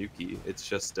from Yuki. It's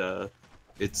just,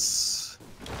 it's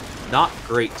not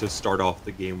great to start off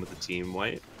the game with a team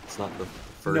white. It's not the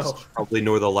first, probably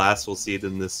nor the last we'll see it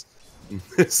in this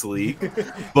league.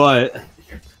 But,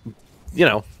 you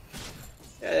know,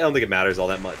 I don't think it matters all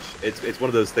that much. It's one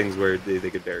of those things where they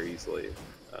could very easily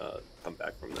come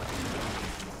back from that.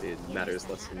 It matters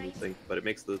less than you think, but it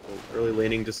makes the early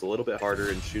laning just a little bit harder,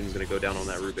 and Shun's going to go down on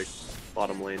that Rubik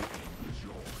bottom lane.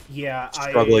 Yeah,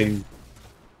 struggling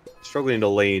to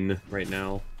lane right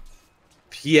now.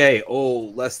 PA,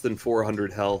 less than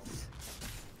 400 health.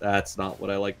 That's not what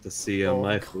I like to see on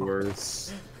my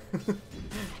force.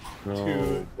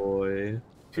 Oh boy.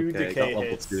 2 decay decay got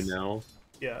hits. level 2 now.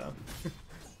 Yeah.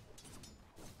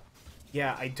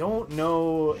 Yeah, I don't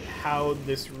know how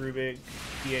this Rubik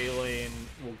PA lane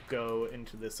will go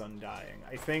into this Undying.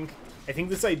 I think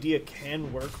this idea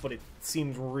can work, but it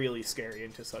seems really scary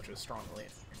into such a strong lane.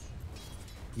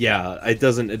 Yeah, it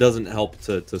doesn't help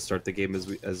to start the game as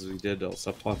we did. I'll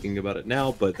stop talking about it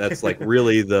now, but that's like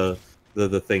really the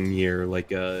thing here.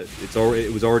 Like it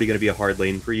was already going to be a hard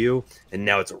lane for you, and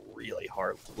now it's a really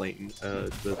hard lane.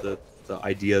 The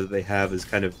idea that they have is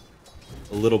kind of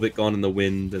a little bit gone in the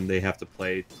wind, and they have to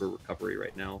play for recovery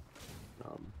right now.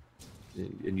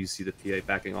 And you see the PA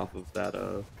backing off of that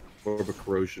Orb of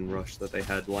Corrosion rush that they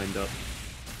had lined up.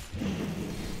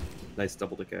 Nice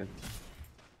double decay.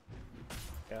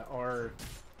 Yeah, R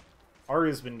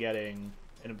has been getting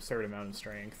an absurd amount of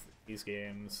strength these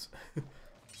games,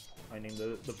 finding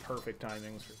the perfect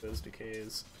timings for those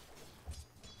decays.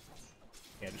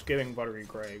 Yeah, just giving Buttery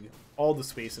Greg all the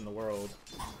space in the world,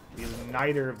 because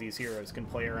neither of these heroes can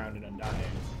play around in Undying.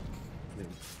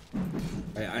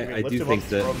 I do think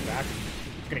that throw him back,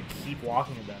 he's gonna keep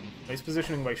walking at them. Nice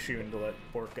positioning by Shun to let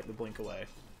Bork get the blink away.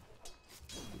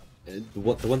 The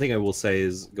one thing I will say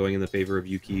is, going in the favor of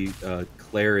Yuki,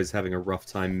 Claire is having a rough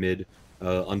time mid.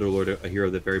 Underlord, a hero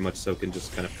that very much so can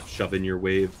just kind of shove in your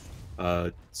wave,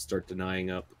 start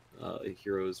denying up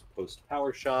heroes post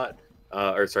power shot,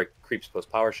 creeps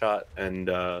post power shot, and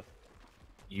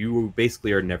you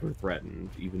basically are never threatened,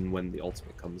 even when the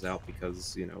ultimate comes out,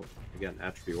 because, you know, again,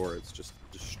 Atrophy Aura, it just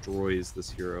destroys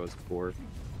this hero as a core.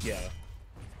 Yeah.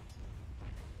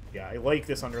 Yeah, I like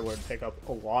this Underlord pickup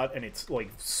a lot, and it's, like,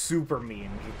 super mean,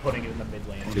 just putting it in the mid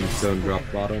lane. Tombstone drop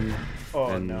bottom, oh,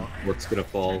 and no. Work's gonna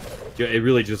fall. It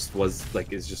really just was,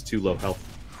 like, it's just too low health.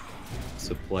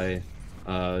 to play.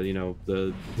 You know,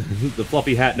 the the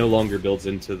floppy hat no longer builds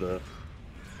into the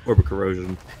orbit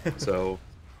corrosion, so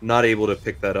not able to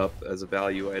pick that up as a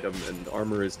value item, and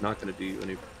armor is not going to do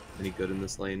you any good in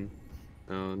this lane.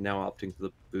 Now opting for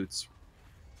the boots,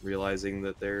 realizing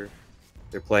that they're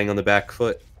playing on the back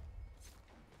foot.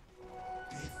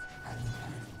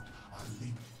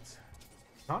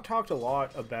 Not talked a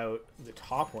lot about the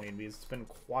top lane because it's been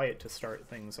quiet to start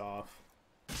things off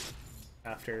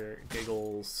after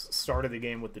Giggles started the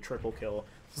game with the triple kill.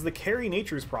 This is the carry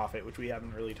Nature's Prophet, which we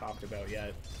haven't really talked about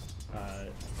yet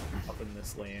up in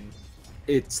this lane.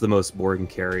 It's the most boring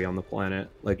carry on the planet.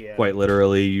 Like, Yeah. quite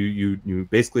literally, you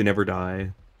basically never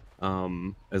die,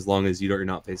 as long as you're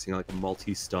not facing like a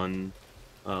multi-stun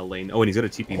lane. Oh, and he's got a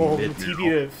TP mid TP now.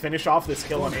 to finish off this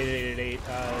kill on 8888.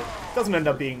 Doesn't end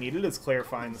up being needed as Claire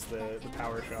finds the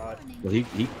power shot. Well,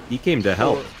 he came to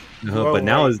help, but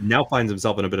now finds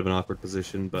himself in a bit of an awkward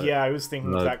position. But yeah, I was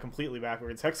thinking of that completely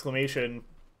backwards. Hexclamation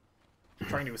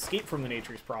trying to escape from the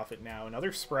Nature's Prophet now.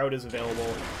 Another Sprout is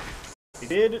available. They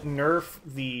did nerf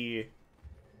the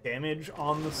damage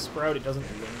on the Sprout. It doesn't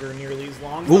linger nearly as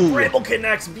long. The Bramble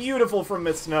connects. Beautiful from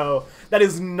Miss Snow. That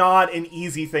is not an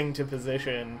easy thing to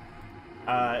position.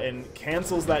 And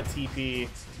cancels that TP.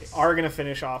 They are going to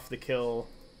finish off the kill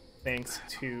thanks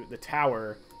to the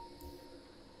tower.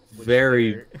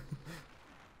 Very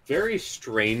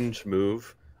strange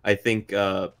move. I think,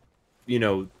 you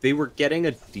know, they were getting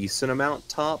a decent amount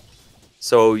top,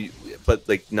 so, but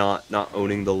like not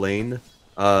owning the lane.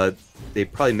 They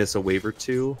probably miss a wave or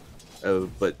two,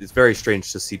 but it's very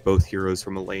strange to see both heroes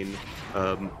from a lane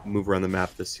move around the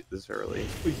map this early.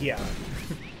 Yeah.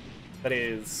 That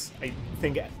is, I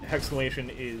think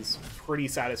Hexclamation is pretty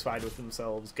satisfied with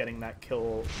themselves getting that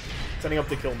kill, setting up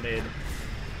the kill mid,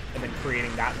 and then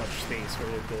creating that much space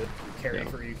where the carry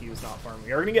for Yuki was not farming.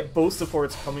 We are going to get both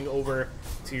supports coming over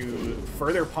to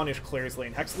further punish Claire's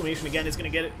lane. Hexclamation again is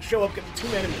going to show up, get the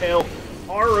 2-man impale.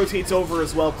 R rotates over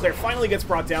as well. Claire finally gets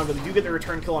brought down, but they do get the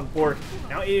return kill on Bork.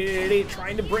 Now 8888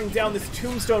 trying to bring down this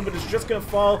tombstone, but it's just going to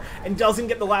fall and doesn't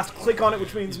get the last click on it,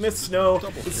 which means Miss Snow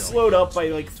is slowed up by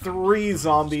like 3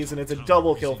 zombies, and it's a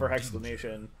double kill for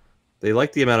Hexclamation. They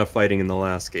liked the amount of fighting in the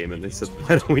last game, and they said,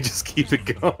 why don't we just keep it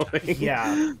going?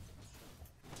 Yeah.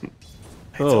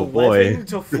 It's oh boy.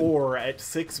 11-4 at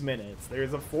 6 minutes.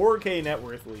 There's a 4K net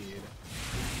worth lead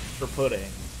for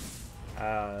Pudding.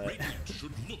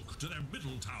 Should look to their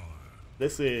middle tower.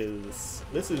 This is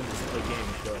a game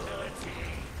of Dota.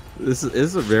 This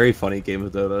is a very funny game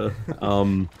of Dota.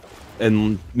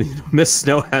 And Miss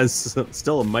Snow has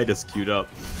still a Midas queued up.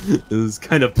 Is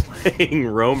kind of playing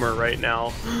Roamer right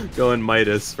now, going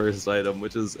Midas first item,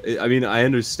 which is, I mean, I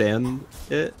understand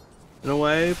it in a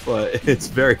way, but it's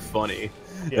very funny.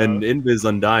 Yeah. And Invis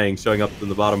Undying showing up in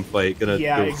the bottom fight, gonna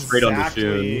go straight on the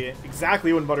Shun.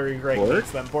 Exactly when Buttery Greg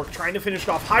hits them. Bork trying to finish it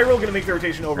off. Hyrule gonna make the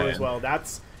rotation over as well.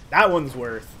 That one's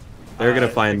worth. They're gonna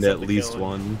find at least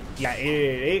one. Yeah,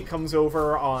 888 comes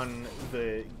over on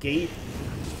the gate,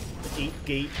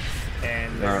 gate,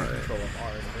 and they're gonna control of R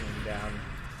and bring him down.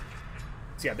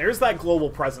 So yeah, there's that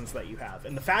global presence that you have,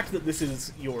 and the fact that this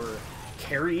is your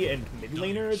carry and mid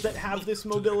laner that have this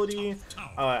mobility,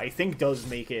 I think does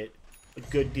make it a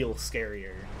good deal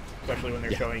scarier, especially when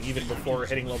they're showing even before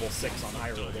hitting level 6 on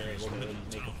Hyrule, they're able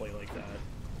to make a play like that.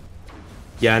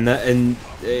 Yeah, and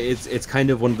it's kind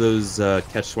of one of those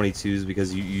catch-22s,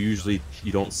 because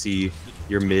you don't see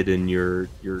your mid and your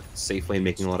safe lane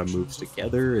making a lot of moves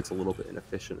together. It's a little bit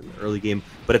inefficient in the early game,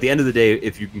 but at the end of the day,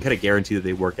 if you can kind of guarantee that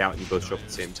they work out and you both show up at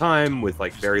the same time with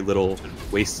like very little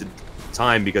wasted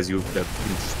time, because you can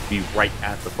just be right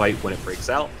at the fight when it breaks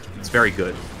out, it's very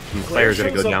good. And Claire's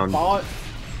gonna go down. Bot,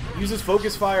 uses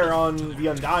Focus Fire on the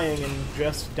Undying and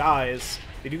just dies.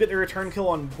 They do get the return kill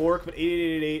on Bork, but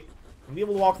 8888 can be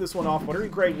able to walk this one off. Buttery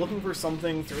Greg looking for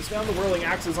something, throws down the Whirling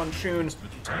Axes on Shun,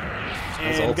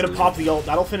 and gonna pop the ult.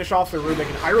 That'll finish off the Rubik,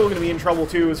 and Hyrule gonna be in trouble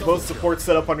too, as both supports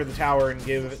set up under the tower and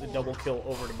give the double kill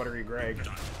over to Buttery Greg.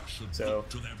 So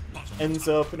ends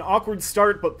up an awkward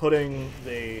start, but Pudding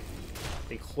they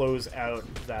close out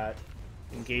that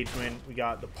engagement. We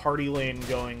got the party lane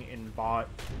going in bot,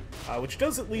 which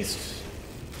does at least,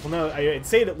 well, no, I'd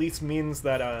say it at least means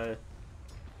that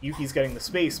Yuki's getting the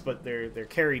space, but their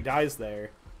carry dies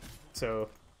there, so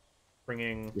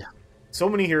bringing so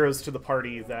many heroes to the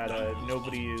party that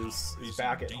nobody is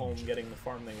back at home getting the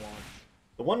farm they want.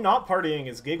 The one not partying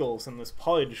is Giggles, and this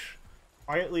Pudge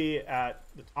quietly at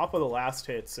the top of the last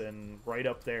hits and right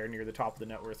up there near the top of the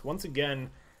net worth. Once again,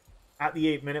 at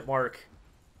the 8-minute mark,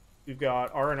 we've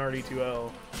got R and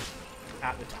RD2L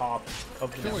at the top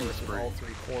of the network with all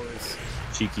 3 cores.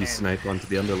 Cheeky snipe onto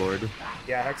the Underlord.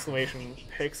 Yeah, Exclamation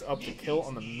picks up the kill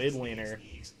on the mid laner.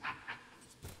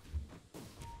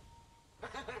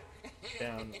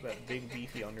 Down that big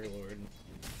beefy Underlord.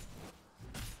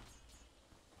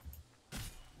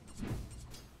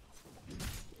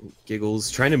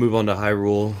 Giggles trying to move on to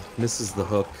Hyrule, misses the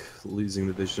hook, losing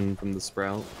the vision from the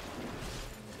Sprout.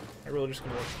 Hyrule just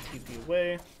gonna let the TP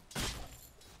away,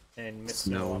 and Miss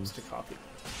Snow wants to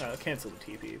cancel the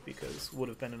TP because would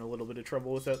have been in a little bit of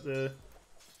trouble without the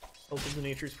help of the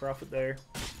Nature's Prophet there.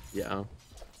 Yeah,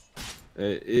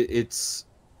 it's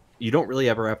you don't really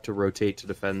ever have to rotate to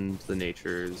defend the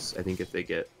Natures. I think if they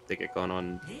get gone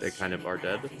on, they kind of are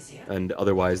dead, and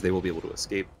otherwise they will be able to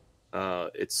escape.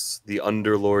 It's the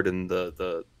Underlord and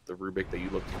the Rubik that you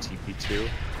look to TP to,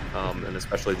 and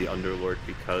especially the Underlord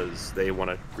because they want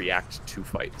to react to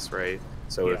fights, right?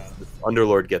 So if the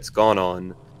Underlord gets gone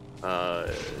on,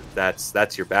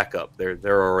 that's your backup.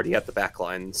 They're already at the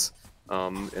backlines,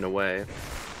 in a way.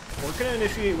 We're gonna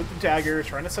initiate with the dagger,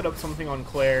 trying to set up something on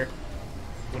Claire.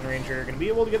 Wind Ranger gonna be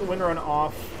able to get the Wind Run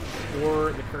off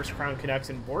before the Cursed Crown connects,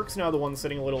 and Bork's now the one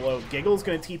sitting a little low. Giggle's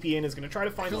gonna TP in, is gonna try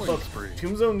to find the hook.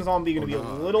 Tombstone Zombie gonna be a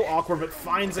little awkward, but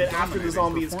finds it after the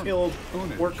zombie is killed.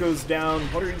 Bork goes down.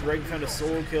 Buttery Greg found a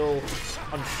solo kill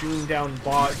on Shun down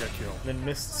bot. And then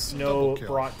Mist Snow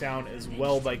brought down as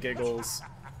well by Giggles.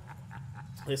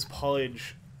 This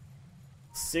Pudge,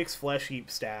 6 Flesh Heap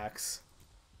stacks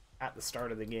at the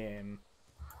start of the game.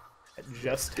 At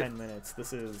just 10 minutes.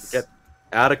 This is...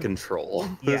 out of control.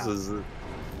 Yeah.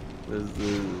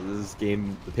 This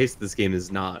game, the pace of this game is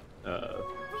not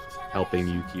helping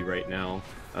Yuki right now.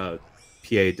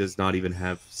 PA does not even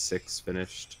have 6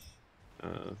 finished,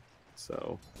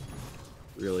 so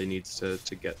really needs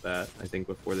to get that, I think,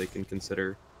 before they can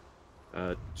consider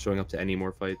showing up to any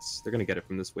more fights. They're gonna get it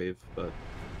from this wave, but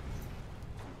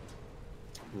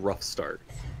rough start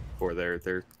for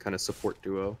their kind of support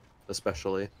duo,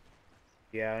 especially.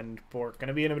 Yeah, and Bork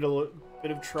gonna be in a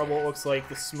bit of trouble. It looks like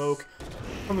the smoke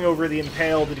coming over the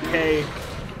Impale, the Decay.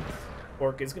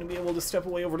 Bork is gonna be able to step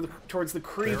away over towards the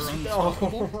creeps. No,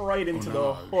 right into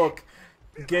the hook.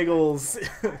 Giggles.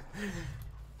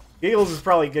 Giggles is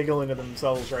probably giggling to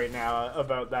themselves right now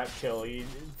about that kill. You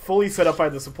fully set up by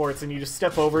the supports, and you just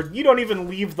step over. You don't even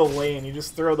leave the lane. You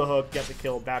just throw the hook, get the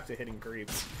kill, back to hitting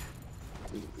creeps.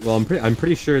 Well, I'm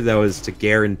pretty sure that was to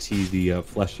guarantee the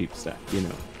Flesh Heap stack, you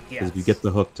know. Because if you get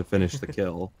the hook to finish the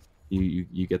kill,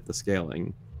 you get the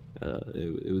scaling.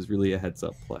 It was really a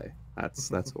heads-up play. That's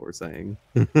what we're saying.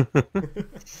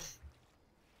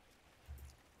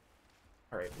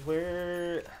 All right,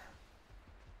 where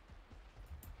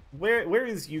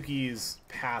is Yuki's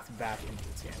path back into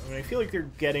this game? I mean, I feel like they're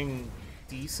getting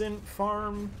decent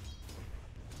farm.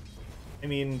 I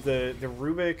mean, the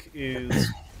Rubik is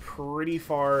pretty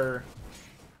far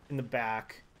in the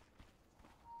back.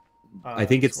 I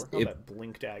think it's that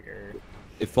Blink Dagger.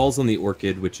 It falls on the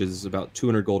Orchid, which is about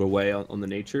 200 gold away on the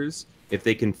Natures. If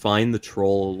they can find the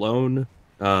Troll alone,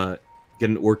 get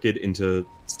an Orchid into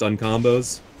stun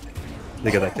combos,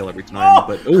 they get that kill every time.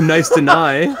 But oh, nice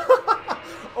deny!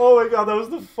 Oh my god, that was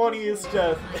the funniest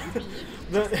death.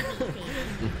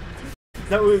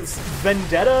 That was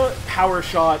Vendetta, Power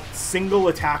Shot, single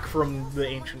attack from the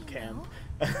Ancient Camp.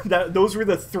 Those were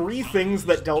the 3 things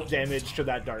that dealt damage to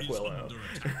that Dark Willow.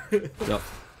 Yep.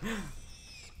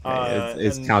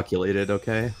 It's calculated,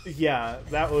 okay? Yeah,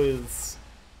 that was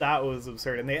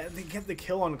absurd. And they get the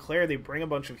kill on Claire. They bring a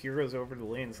bunch of heroes over to the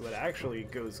lane, so that actually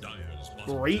goes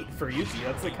great for Yuki.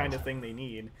 That's the kind of thing they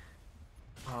need.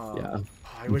 Yeah.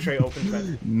 I wish I opened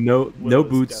that. No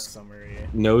boots,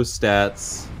 no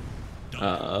stats.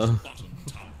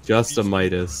 Just a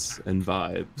Midas and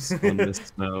vibes on this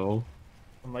snow.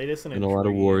 A Midas and a lot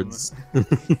of wards.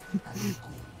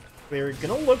 They're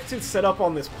gonna look to set up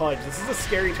on this Pudge. This is a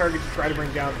scary target to try to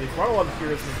bring down. They've brought a lot of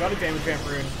heroes. They've got a damage vamp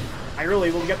rune. Hyrule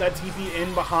able to get that TP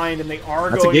in behind, and they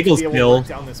are going to be able to break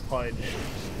down this Pudge.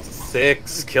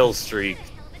 6 kill streak.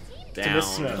 Down.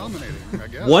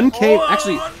 1K,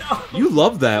 actually, you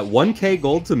love that. 1K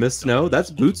gold to Miss Snow.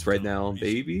 That's boots right now,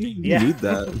 baby. You need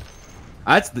that.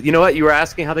 You know what? You were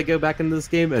asking how they go back into this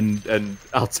game, and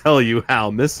I'll tell you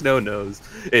how. Miss Snow knows.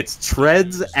 It's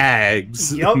Treads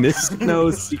Ags. Yep. Miss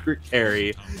Snow's secret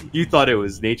carry. You thought it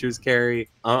was Nature's carry?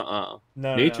 No,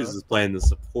 Nature's is playing the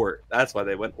support. That's why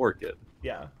they went Orchid.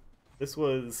 Yeah. This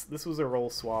was a role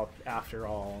swap after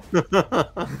all. Dire's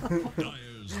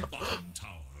bottom tower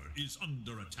is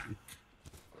under attack.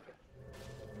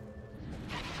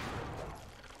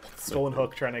 Stolen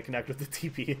Hook trying to connect with the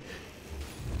TP.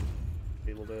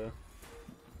 Able to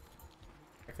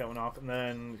check that one off, and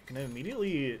then gonna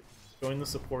immediately join the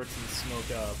supports and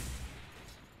smoke up.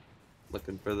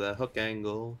 Looking for the hook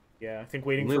angle. Yeah, I think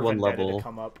waiting Only for one Vendetta level. to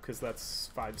come up, because that's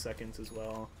 5 seconds as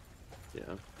well.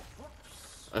 Yeah.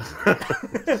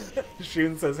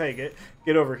 Shun says, hey,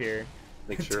 get over here.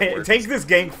 Make sure it works. Take this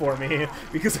gank for me,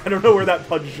 because I don't know where that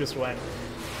punch just went.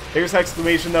 There's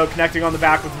exclamation, though, connecting on the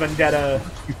back with Vendetta.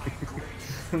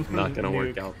 Not gonna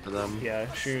work out for them.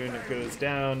 Yeah, Shun goes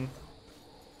down.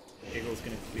 Eagle's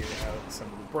gonna clear out some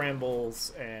of the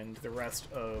brambles, and the rest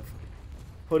of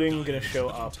Pudding gonna show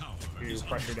up to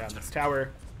pressure down this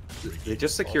tower. They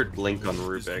just secured Blink on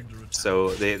Rubik, so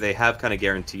they have kind of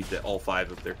guaranteed that all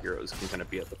 5 of their heroes can kind of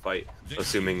be at the fight,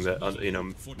 assuming that you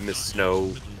know, Miss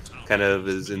Snow kind of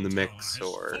is in the mix,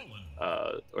 or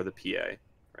the PA,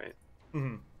 right?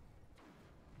 Mm-hmm.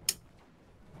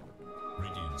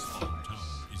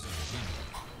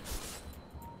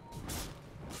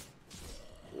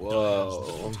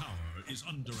 Whoa.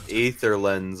 Aether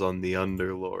Lens on the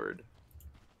Underlord.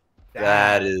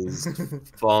 That is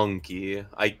funky.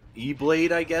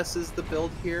 E-Blade, I guess, is the build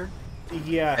here.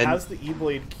 Yeah, it has the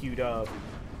E-Blade queued up.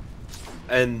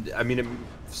 And, I mean, it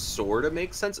sort of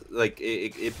makes sense. Like,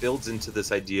 it builds into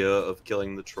this idea of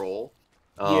killing the troll.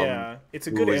 Yeah, it's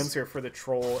a good answer for the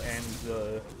troll and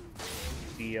the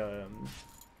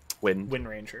Wind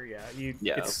Ranger. Yeah,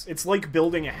 it's like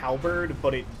building a halberd,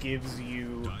 but it gives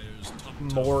you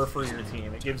more for your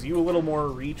team. It gives you a little more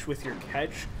reach with your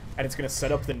catch, and it's going to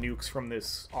set up the nukes from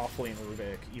this offlane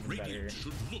Rubik even better.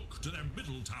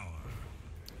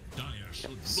 Yeah,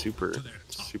 super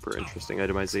interesting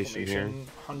itemization here.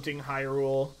 Hunting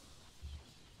Hyrule.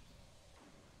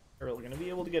 They're going to be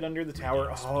able to get under the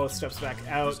tower. Oh, steps back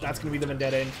out. That's going to be the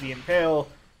Vendetta into the Impale.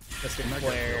 Mystic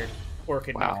Flare.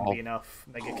 Orchid not going to be enough.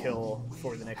 Mega kill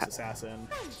for the next assassin.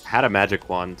 Had a magic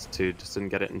wand too, just didn't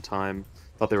get it in time.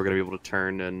 Thought they were going to be able to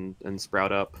turn and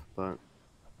sprout up, but...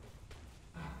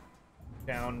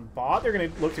 Down bot, they're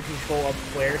going to look to control up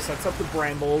Flare. Sets up the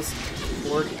Brambles.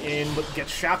 Orc in, but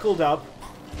gets shackled up.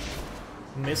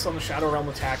 Miss on the Shadow Realm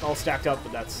attack, all stacked up,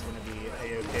 but that's going to be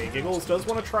a-okay. Giggles does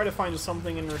want to try to find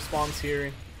something in response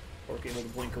here. Orc able to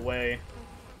blink away.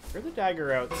 Throw the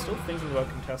dagger out, still thinking about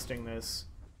contesting this.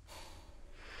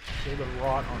 Kill the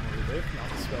Rot on Rubik, not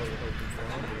the spell you're hoping for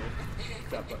here.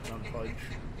 That button on Fudge.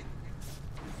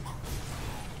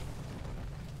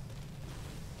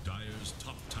 Dire's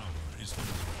top tower is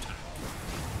under attack.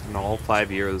 And all 5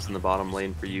 heroes in the bottom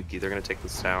lane for Yuki. They're going to take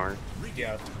this tower.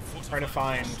 Yeah, trying to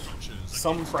find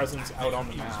some presence out on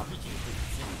the map.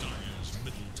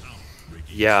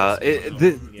 Yeah,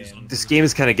 this game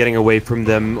is kind of getting away from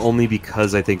them only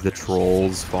because I think the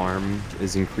Trolls farm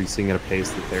is increasing at a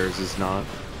pace that theirs is not.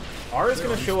 R is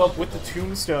going to show up with the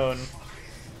Tombstone.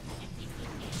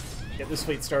 Get this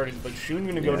fight started, but Shun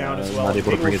going to go down as well. Not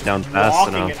able to bring it down fast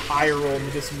enough. Walking at high roll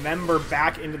and dismember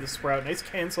back into the Sprout. Nice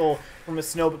cancel from a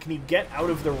Snow, but can he get out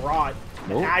of the Rot?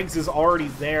 Nope. Ags is already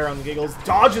there on the Giggles.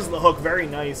 Dodges the hook, very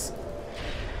nice.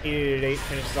 888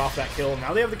 finishes off that kill.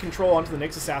 Now they have the control onto the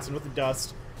Nyx Assassin with the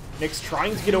Dust. Nyx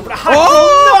trying to get over to high.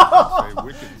 Oh!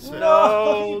 No!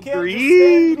 No!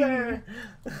 Greedy!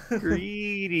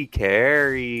 Greedy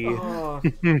carry. Oh.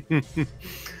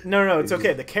 No, it's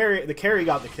okay. The carry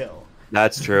got the kill.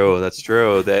 That's true. That's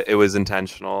true. That it was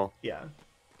intentional. Yeah.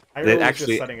 I really was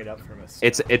actually, just setting it up for us.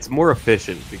 It's more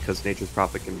efficient because Nature's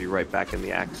Prophet can be right back in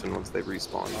the action once they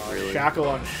respawn. Really. Shackle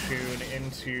on Shun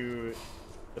into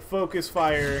the focus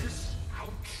fire.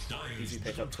 Easy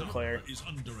pickup for Claire. Is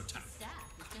under attack.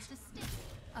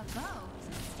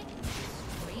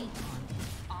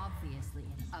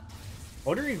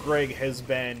 Wondering Greg has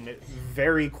been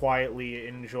very quietly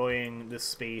enjoying the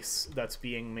space that's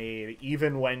being made,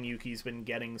 even when Yuki's been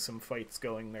getting some fights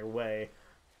going their way.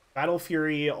 Battle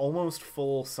Fury, almost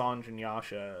full Sanj and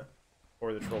Yasha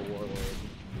for the Troll Warlord.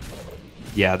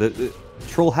 Yeah, the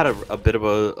Troll had a bit of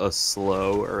a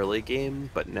slow early game,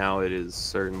 but now it is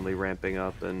certainly ramping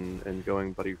up and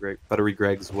going Buttery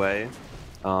Greg's way.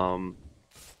 And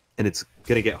it's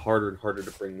going to get harder and harder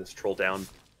to bring this Troll down.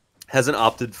 Hasn't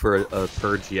opted for a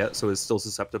purge yet, so is still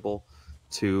susceptible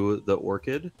to the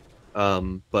Orchid.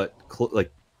 But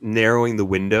like narrowing the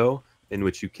window in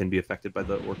which you can be affected by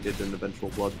the Orchid and eventual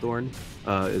Bloodthorn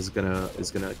is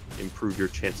gonna improve your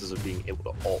chances of being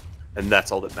able to ult, and that's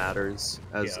all that matters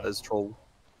as Troll.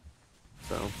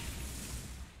 So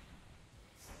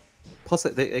plus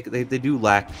they do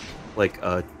lack like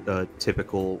a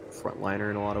typical frontliner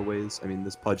in a lot of ways. I mean,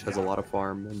 this Pudge has a lot of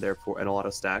farm and a lot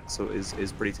of stacks, so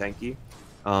is pretty tanky.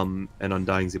 And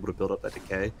Undying's able to build up that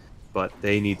decay, but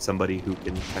they need somebody who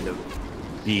can kind of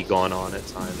be gone on at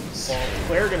times. Well,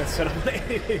 Claire gonna set up an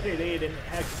 888 and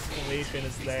exclamation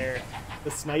is there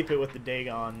to snipe it with the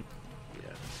Dagon.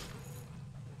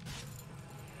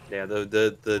 Yeah,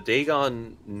 the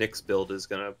Dagon Nyx build is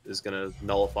gonna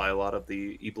nullify a lot of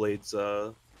the E-Blade's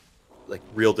like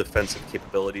real defensive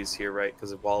capabilities here, right?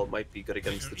 Because while it might be good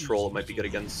against the troll, it might be good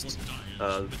against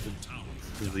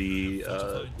the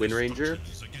Wind Ranger.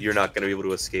 You're not going to be able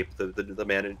to escape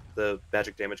the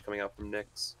magic damage coming out from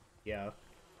Nyx. Yeah,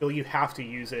 so you have to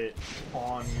use it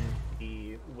on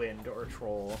the Wind or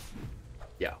Troll.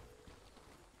 Yeah.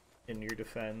 In your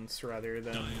defense, rather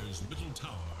than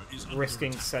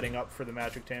risking setting up for the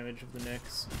magic damage of the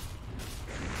Nyx.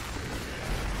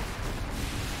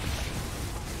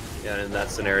 Yeah, and in that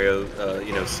scenario,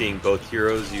 you know, seeing both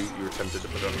heroes, you were tempted to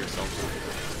put it on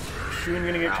yourself. Shun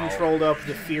gonna get controlled up,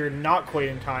 the fear not quite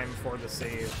in time for the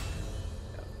save.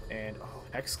 And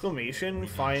exclamation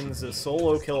finds a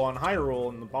solo kill on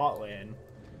Hyrule in the bot lane.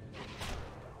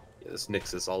 Yeah, this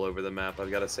Nyx is all over the map.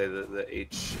 I've got to say that the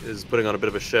H is putting on a bit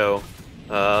of a show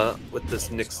with this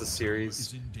Nyx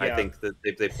series. Yeah. I think that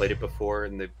they played it before,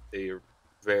 and they are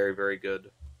very, very good.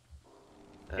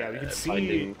 Yeah, we can see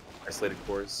finding isolated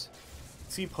cores.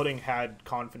 See, Pudding had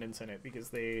confidence in it because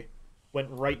they went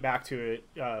right back to it,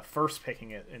 first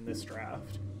picking it in this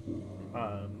draft.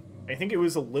 I think it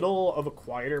was a little of a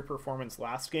quieter performance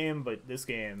last game, but this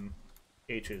game,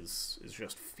 H is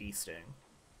just feasting.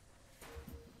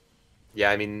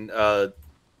 Yeah, I mean,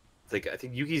 like I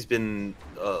think Yuki's been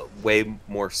way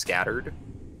more scattered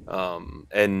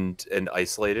and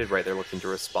isolated. Right, they're looking to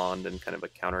respond and kind of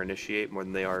like counter initiate more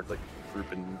than they are like group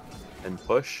and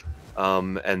push.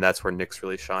 And that's where Nyx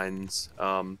really shines,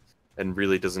 and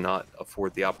really does not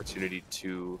afford the opportunity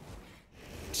to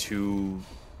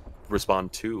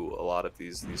respond to a lot of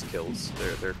these kills.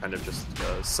 They're kind of just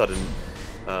sudden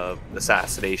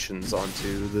assassinations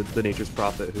onto the Nature's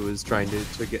Prophet, who is trying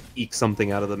to eke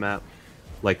something out of the map.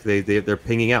 Like they're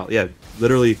pinging out. Yeah,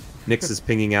 literally Nyx is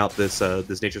pinging out this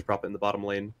Nature's Prophet in the bottom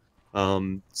lane.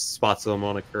 Spots them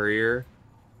on a courier.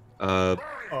 Oh,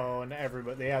 and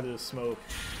everybody, they had this smoke.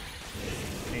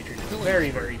 Nature's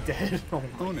very, very dead. Oh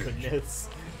my goodness.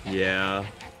 Yeah.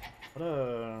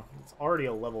 It's already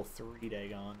a level 3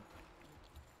 Dagon.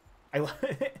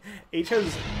 H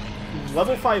has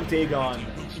level 5 Dagon,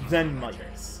 then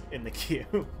Midas in the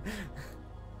queue.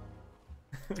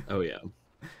 Oh yeah.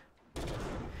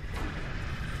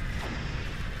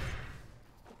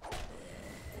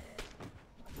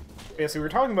 Yeah, so we were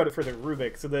talking about it for the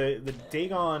Rubik. So the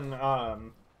Dagon,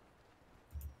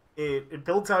 it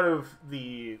builds out of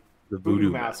the Voodoo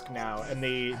mask now, and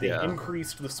they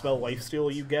increased the spell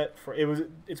lifesteal you get for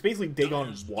it's basically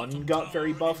Dagon 1 got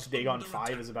very buffed, Dagon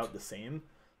 5 is about the same.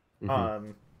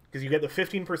 Because you get the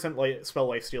 15% spell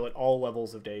lifesteal at all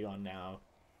levels of Dagon now.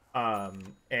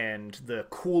 And the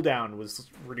cooldown was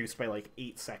reduced by like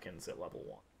 8 seconds at level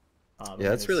 1. Yeah,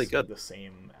 that's really good. The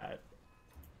same at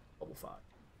level 5.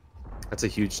 That's a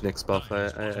huge Nyx buff. I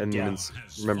didn't even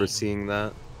remember seeing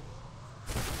that.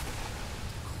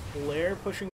 Claire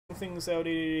pushing things out,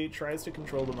 888 tries to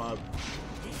control them up.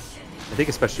 I think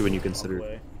especially when you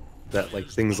consider that like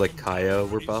things like Kaya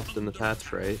were buffed in the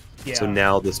patch, right? Yeah. So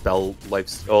now the spell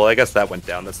life. Oh, I guess that went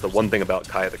down. That's the one thing about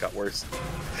Kaya that got worse.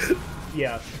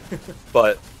 Yeah.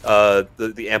 But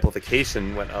the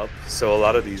amplification went up, so a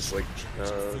lot of these like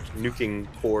nuking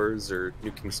cores or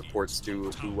nuking supports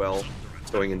do well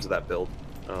going into that build.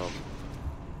 A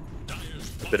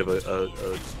bit of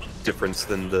a difference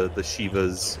than the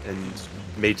Shivas and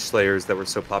Mage Slayers that were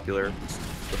so popular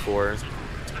before.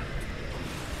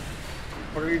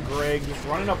 Greg just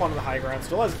running up onto the high ground,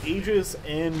 still has Aegis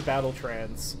and Battle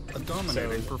Trance,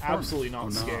 so absolutely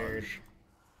not scared.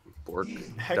 Bork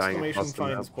Exclamation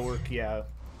finds Bork, yeah,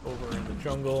 over in the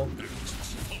jungle,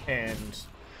 and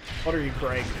Buttery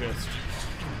Greg just...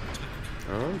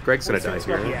 Greg's gonna die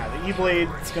here. Yeah, the E-Blade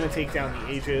is gonna take down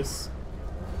the Aegis.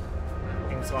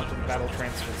 Brings onto the Battle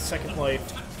Trance for the second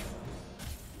life.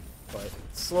 But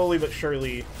slowly but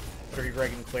surely, Buttery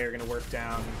Greg and Claire are gonna work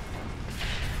down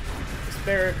this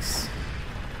barracks.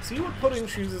 See what Pudding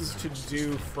chooses to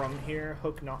do from here.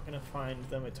 Hook not gonna find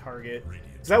them a target.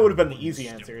 Because that would have been the easy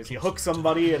answer, is you hook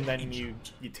somebody and then you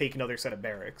take another set of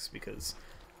barracks, because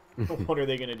what are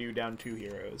they gonna do down 2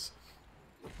 heroes?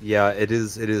 Yeah, it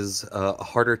is a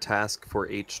harder task for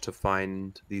H to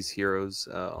find these heroes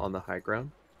on the high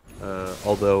ground.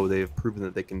 Although they have proven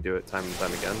that they can do it time and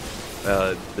time again.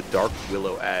 The Dark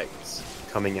Willow Eggs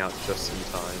coming out just in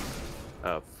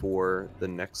time for the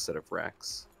next set of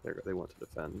racks they want to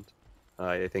defend.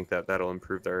 I think that'll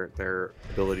improve their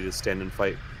ability to stand and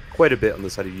fight quite a bit on the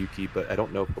side of Yuki, but I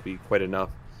don't know if it'll be quite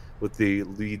enough. with the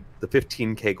lead, the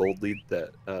 15k gold lead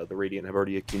that the Radiant have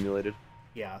already accumulated.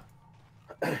 Yeah.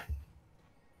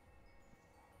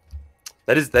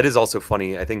 That is also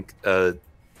funny. I think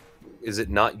is it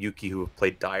not Yuki who have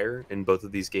played Dire in both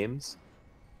of these games?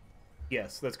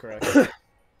 Yes, that's correct.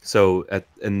 So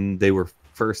and they were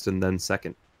first and then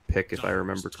second pick, if I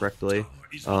remember correctly.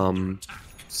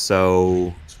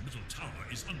 So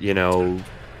you know,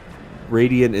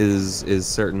 Radiant is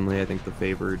certainly, I think, the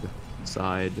favored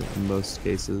side in most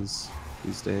cases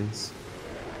these days.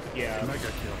 Yeah. Mega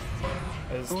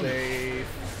kill. As they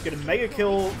get a mega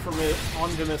kill from it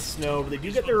onto Miss Snow, but they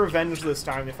do get their revenge this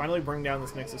time. They finally bring down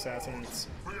this Nyx Assassin. It's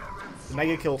the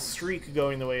mega kill streak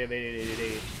going the way of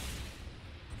 8888.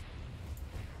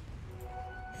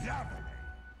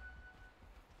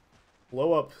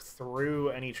 Blow up through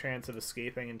any chance of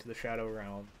escaping into the Shadow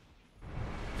Realm.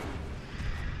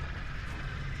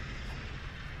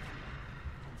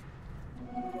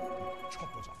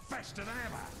 Choppers are faster than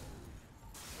ever. At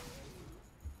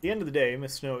the end of the day,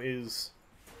 Miss Snow is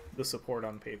the support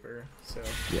on paper, so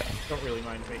Yeah. don't really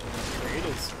mind making that trade.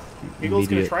 As Eagle's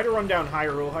going to try to run down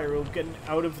Hyrule. Hyrule getting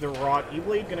out of the rot.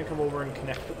 E-Blade going to come over and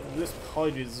connect. This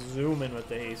Pudge is zooming with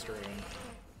the haste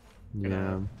ring.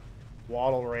 Yeah.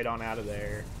 Waddle right on out of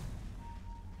there.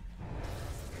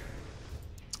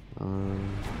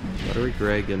 Buttery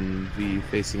Greg and V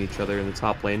facing each other in the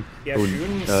top lane. Yeah, Oh,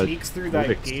 Shun sneaks through that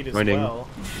Rubik's gate as joining. well.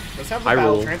 Let's have the Hyrule.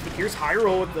 battle transfer. Here's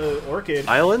Hyrule with the Orchid.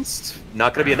 Silenced?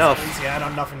 Not gonna be enough. Yeah,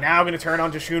 not enough. And now going to turn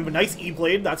on to Shun, but nice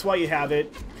E-Blade. That's why you have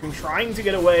it. Shun trying to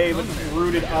get away, but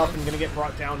rooted up and going to get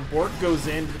brought down. Bork goes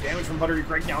in. The damage from Buttery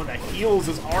Greg down to heals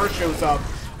as R shows up.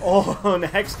 Oh, an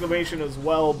exclamation as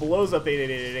well. Blows up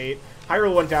 8888.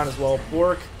 Hyrule went down as well.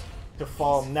 Bork to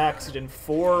fall next, and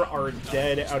 4 are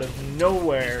dead out of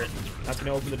nowhere. That's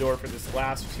going to open the door for this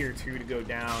last tier 2 to go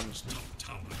down.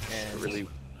 And Really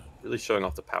showing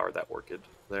off the power of that Orchid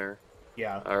there.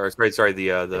 yeah. Or sorry, the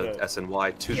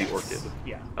SNY to the Orchid.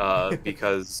 Yeah.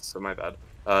 Because my bad.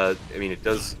 I mean, it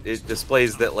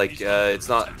displays that like it's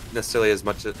not necessarily as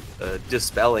much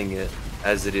dispelling it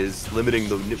as it is limiting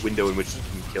the window in which you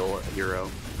can kill a hero.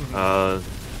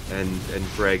 And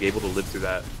Greg able to live through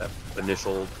that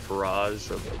initial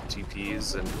barrage of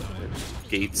TPs and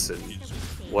gates and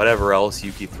whatever else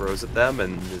Yuki throws at them,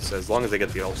 and as long as they get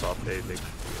the ult off, they end up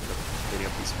getting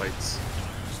up these fights.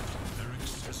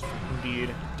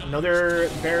 Indeed. Another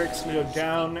barracks to go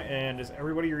down, and as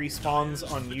everybody respawns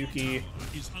on Yuki,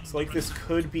 it's like this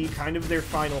could be kind of their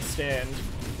final stand.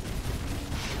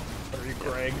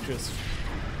 Greg just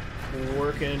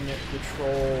working the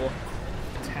troll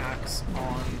attacks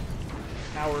on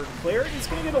Howard. Claire is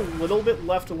going to get a little bit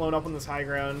left alone up on this high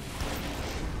ground.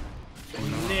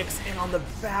 Nyx, and on the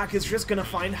back, is just going to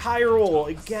find Hyrule.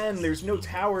 Again, there's no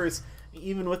towers,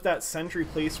 even with that sentry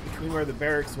placed between where the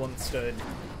barracks once stood.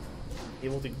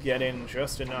 Able to get in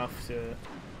just enough to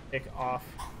pick off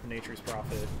Nature's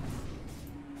Prophet.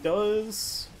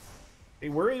 They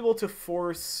were able to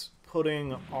force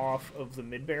putting off of the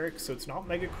mid barracks, so it's not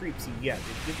mega creeps yet.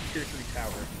 They get the tier 3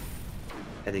 tower.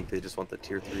 I think they just want the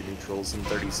tier 3 neutrals in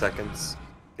 30 seconds,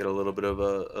 get a little bit of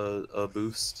a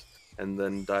boost, and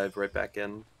then dive right back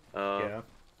in. Yeah,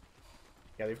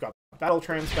 they've got battle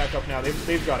trans back up now.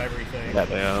 They've got everything. Yeah,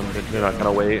 they're not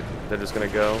gonna wait. They're just gonna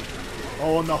go.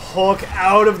 Oh, and the hook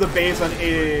out of the base on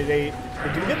 8888.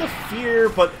 They do get the fear,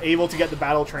 but able to get the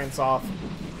battle trance off.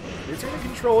 They're trying to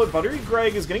control it. Buttery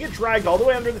Greg is going to get dragged all the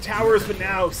way under the towers, but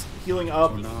now healing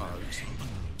up.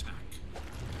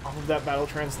 Off of that battle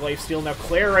trance lifesteal. Now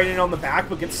Claire right in on the back,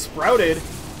 but gets sprouted.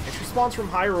 It's response from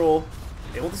Hyrule.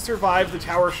 Able to survive the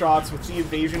tower shots with the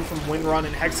evasion from Windrun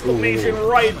and exclamation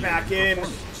right back in.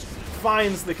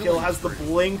 Finds the kill, has the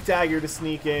blink dagger to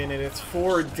sneak in, and it's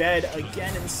 4 dead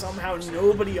again, and somehow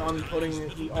nobody on putting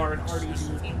the R and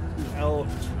RD2L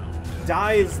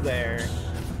dies there.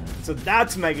 So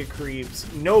that's mega creeps,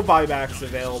 no buybacks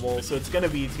available, so it's going to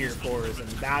be tier 4s, and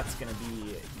that's going to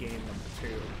be game number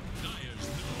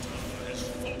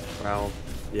 2. Wow.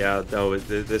 Yeah, no,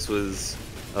 this was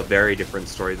a very different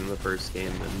story than the first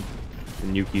game,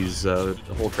 and Yuki's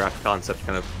whole draft concept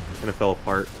kind of fell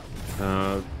apart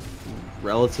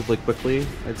relatively quickly,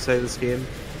 I'd say, this game.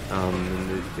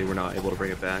 And they were not able to bring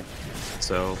it back.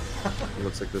 So it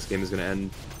looks like this game is going to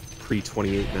end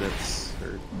pre-28 minutes,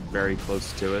 or very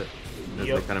close to it. As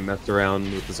they kind of messed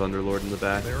around with this Underlord in the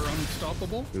back. They're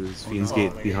unstoppable. Who's Fiend's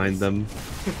Gate behind them.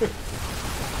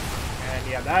 And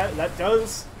yeah, that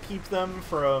does keep them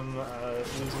from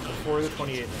losing before the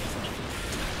 28 minutes.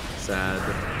 Sad.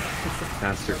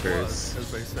 Master Curse.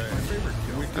 As they say.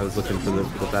 I was looking for the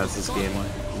fastest game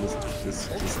in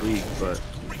this league, but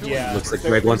Yeah. Looks like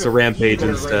Greg wants a rampage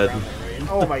instead. Right?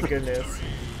 Oh my goodness.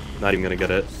 Not even gonna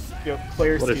get it. Yep,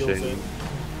 player What a steals shame. it.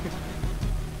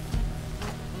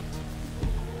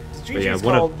 Yeah, GG's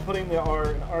called putting the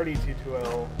R in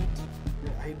RD2L.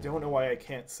 I don't know why I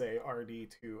can't say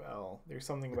RD2L. There's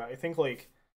something about I think like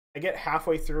I get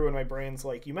halfway through and my brain's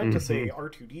like, you meant to say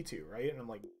R2D2, right? And I'm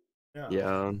like, no.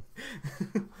 Yeah.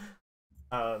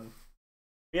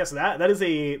 Yeah, so that is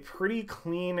a pretty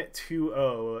clean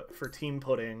 2-0 for Team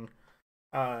Pudding.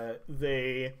 I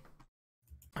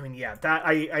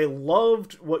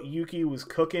loved what Yuki was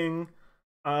cooking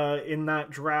in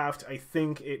that draft. I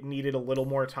think it needed a little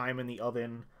more time in the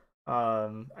oven.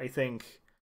 I think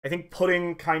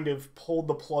Pudding kind of pulled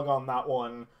the plug on that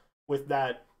one with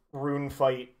that rune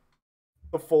fight,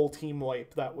 the full team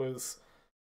wipe that was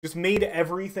just made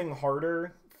everything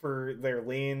harder for their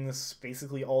lanes,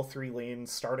 basically all 3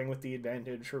 lanes, starting with the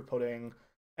advantage for Pudding,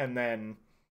 and then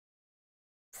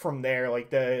from there,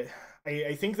 like I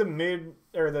think the mid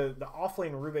or the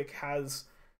offlane Rubik has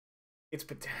its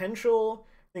potential.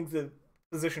 I think the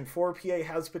position 4 PA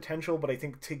has potential, but I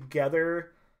think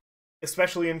together,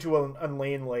 especially into a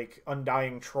lane like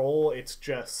Undying Troll, it's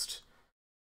just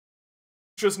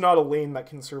not a lane that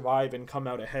can survive and come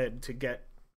out ahead to get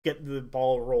the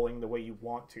ball rolling the way you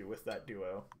want to with that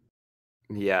duo.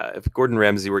 Yeah, if Gordon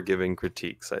Ramsay were giving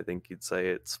critiques, I think you'd say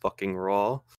it's fucking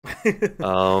raw. It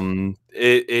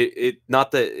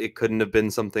not that it couldn't have been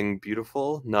something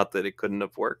beautiful, not that it couldn't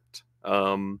have worked.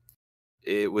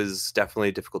 It was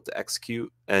definitely difficult to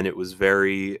execute, and it was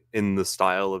very in the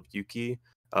style of Yuki,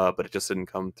 but it just didn't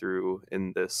come through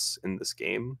in this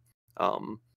game.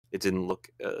 It didn't look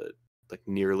like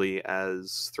nearly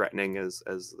as threatening as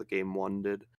the game 1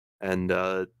 did, and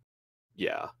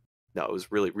yeah. No, it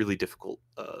was really, really difficult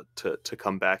to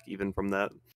come back even from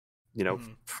that,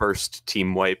 first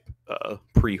team wipe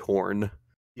pre-horn,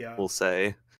 yeah, we'll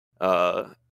say.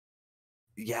 Yeah,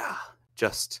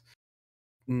 just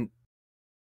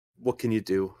what can you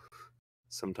do?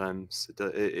 Sometimes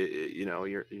your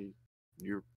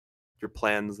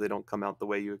plans, they don't come out the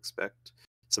way you expect.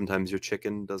 Sometimes your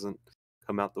chicken doesn't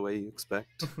come out the way you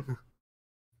expect.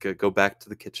 Go back to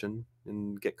the kitchen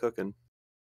and get cooking.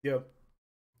 Yep.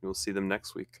 We'll see them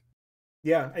next week.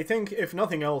 Yeah, I think if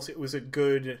nothing else, it was a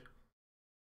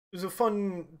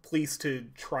fun place to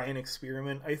try and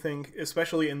experiment, I think,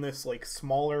 especially in this like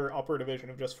smaller upper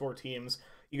division of just 4 teams.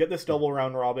 You get this double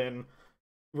round robin.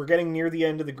 We're getting near the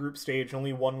end of the group stage,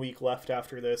 only 1 week left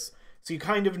after this. So you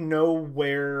kind of know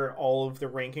where all of the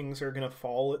rankings are going to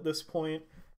fall at this point,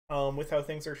 with how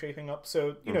things are shaping up.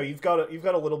 So, you've got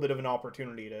a little bit of an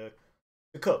opportunity to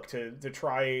cook, to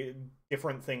try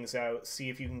different things out, see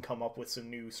if you can come up with some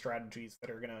new strategies that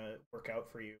are going to work out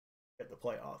for you at the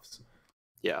playoffs.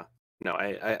 Yeah. No,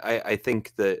 I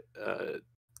think that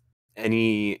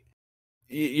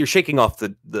you're shaking off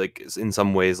the like in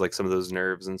some ways, like some of those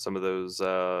nerves and some of those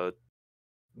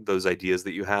ideas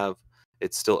that you have.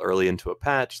 It's still early into a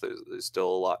patch. There's still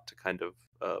a lot to kind of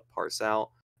parse out,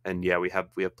 and yeah, we have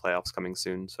playoffs coming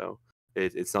soon, so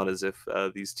it's not as if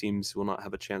these teams will not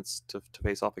have a chance to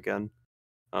face off again,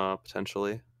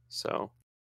 potentially. So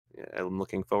yeah, I'm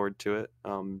looking forward to it.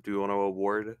 Do you want to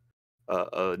award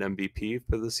an MVP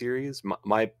for the series?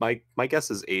 My guess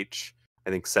is H.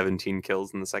 I think 17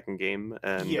 kills in the second game,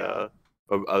 and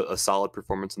a solid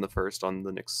performance in the first on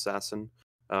the Nyx Assassin.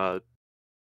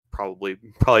 Probably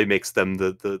makes them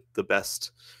the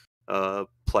best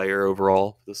player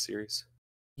overall for the series.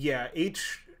 Yeah,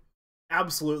 H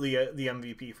absolutely the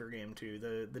MVP for game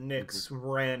 2. The Knicks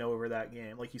ran over that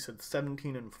game, like you said,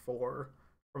 17-4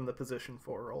 from the position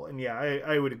 4 role, and yeah,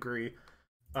 I would agree.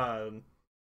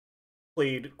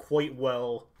 Played quite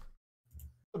well.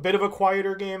 A bit of a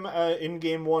quieter game in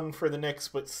game 1 for the Knicks,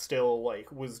 but still like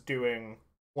was doing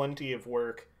plenty of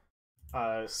work,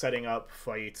 setting up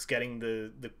fights, getting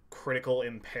the critical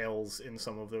impales in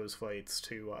some of those fights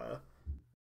to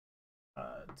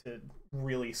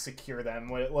really secure them.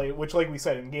 Which, like we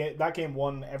said, in that game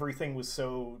 1, everything was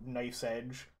so knife's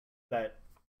edge that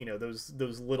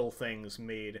those little things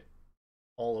made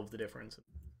all of the difference.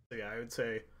 So yeah, I would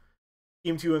say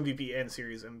Game 2 MVP and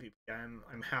Series MVP.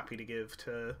 I'm happy to give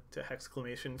to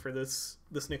Hexclamation for this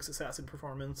Nyx Assassin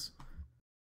performance.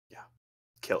 Yeah,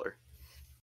 killer.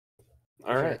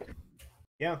 All right.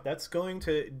 Yeah, that's going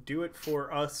to do it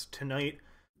for us tonight.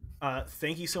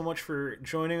 Thank you so much for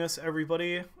joining us,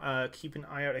 everybody. Keep an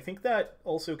eye out. I think that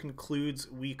also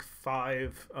concludes week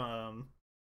 5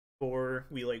 for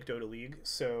We Like Dota League.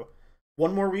 So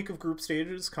 1 more week of group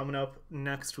stages coming up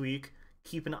next week.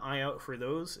 Keep an eye out for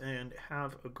those, and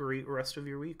have a great rest of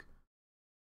your week.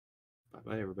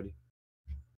 Bye-bye, everybody.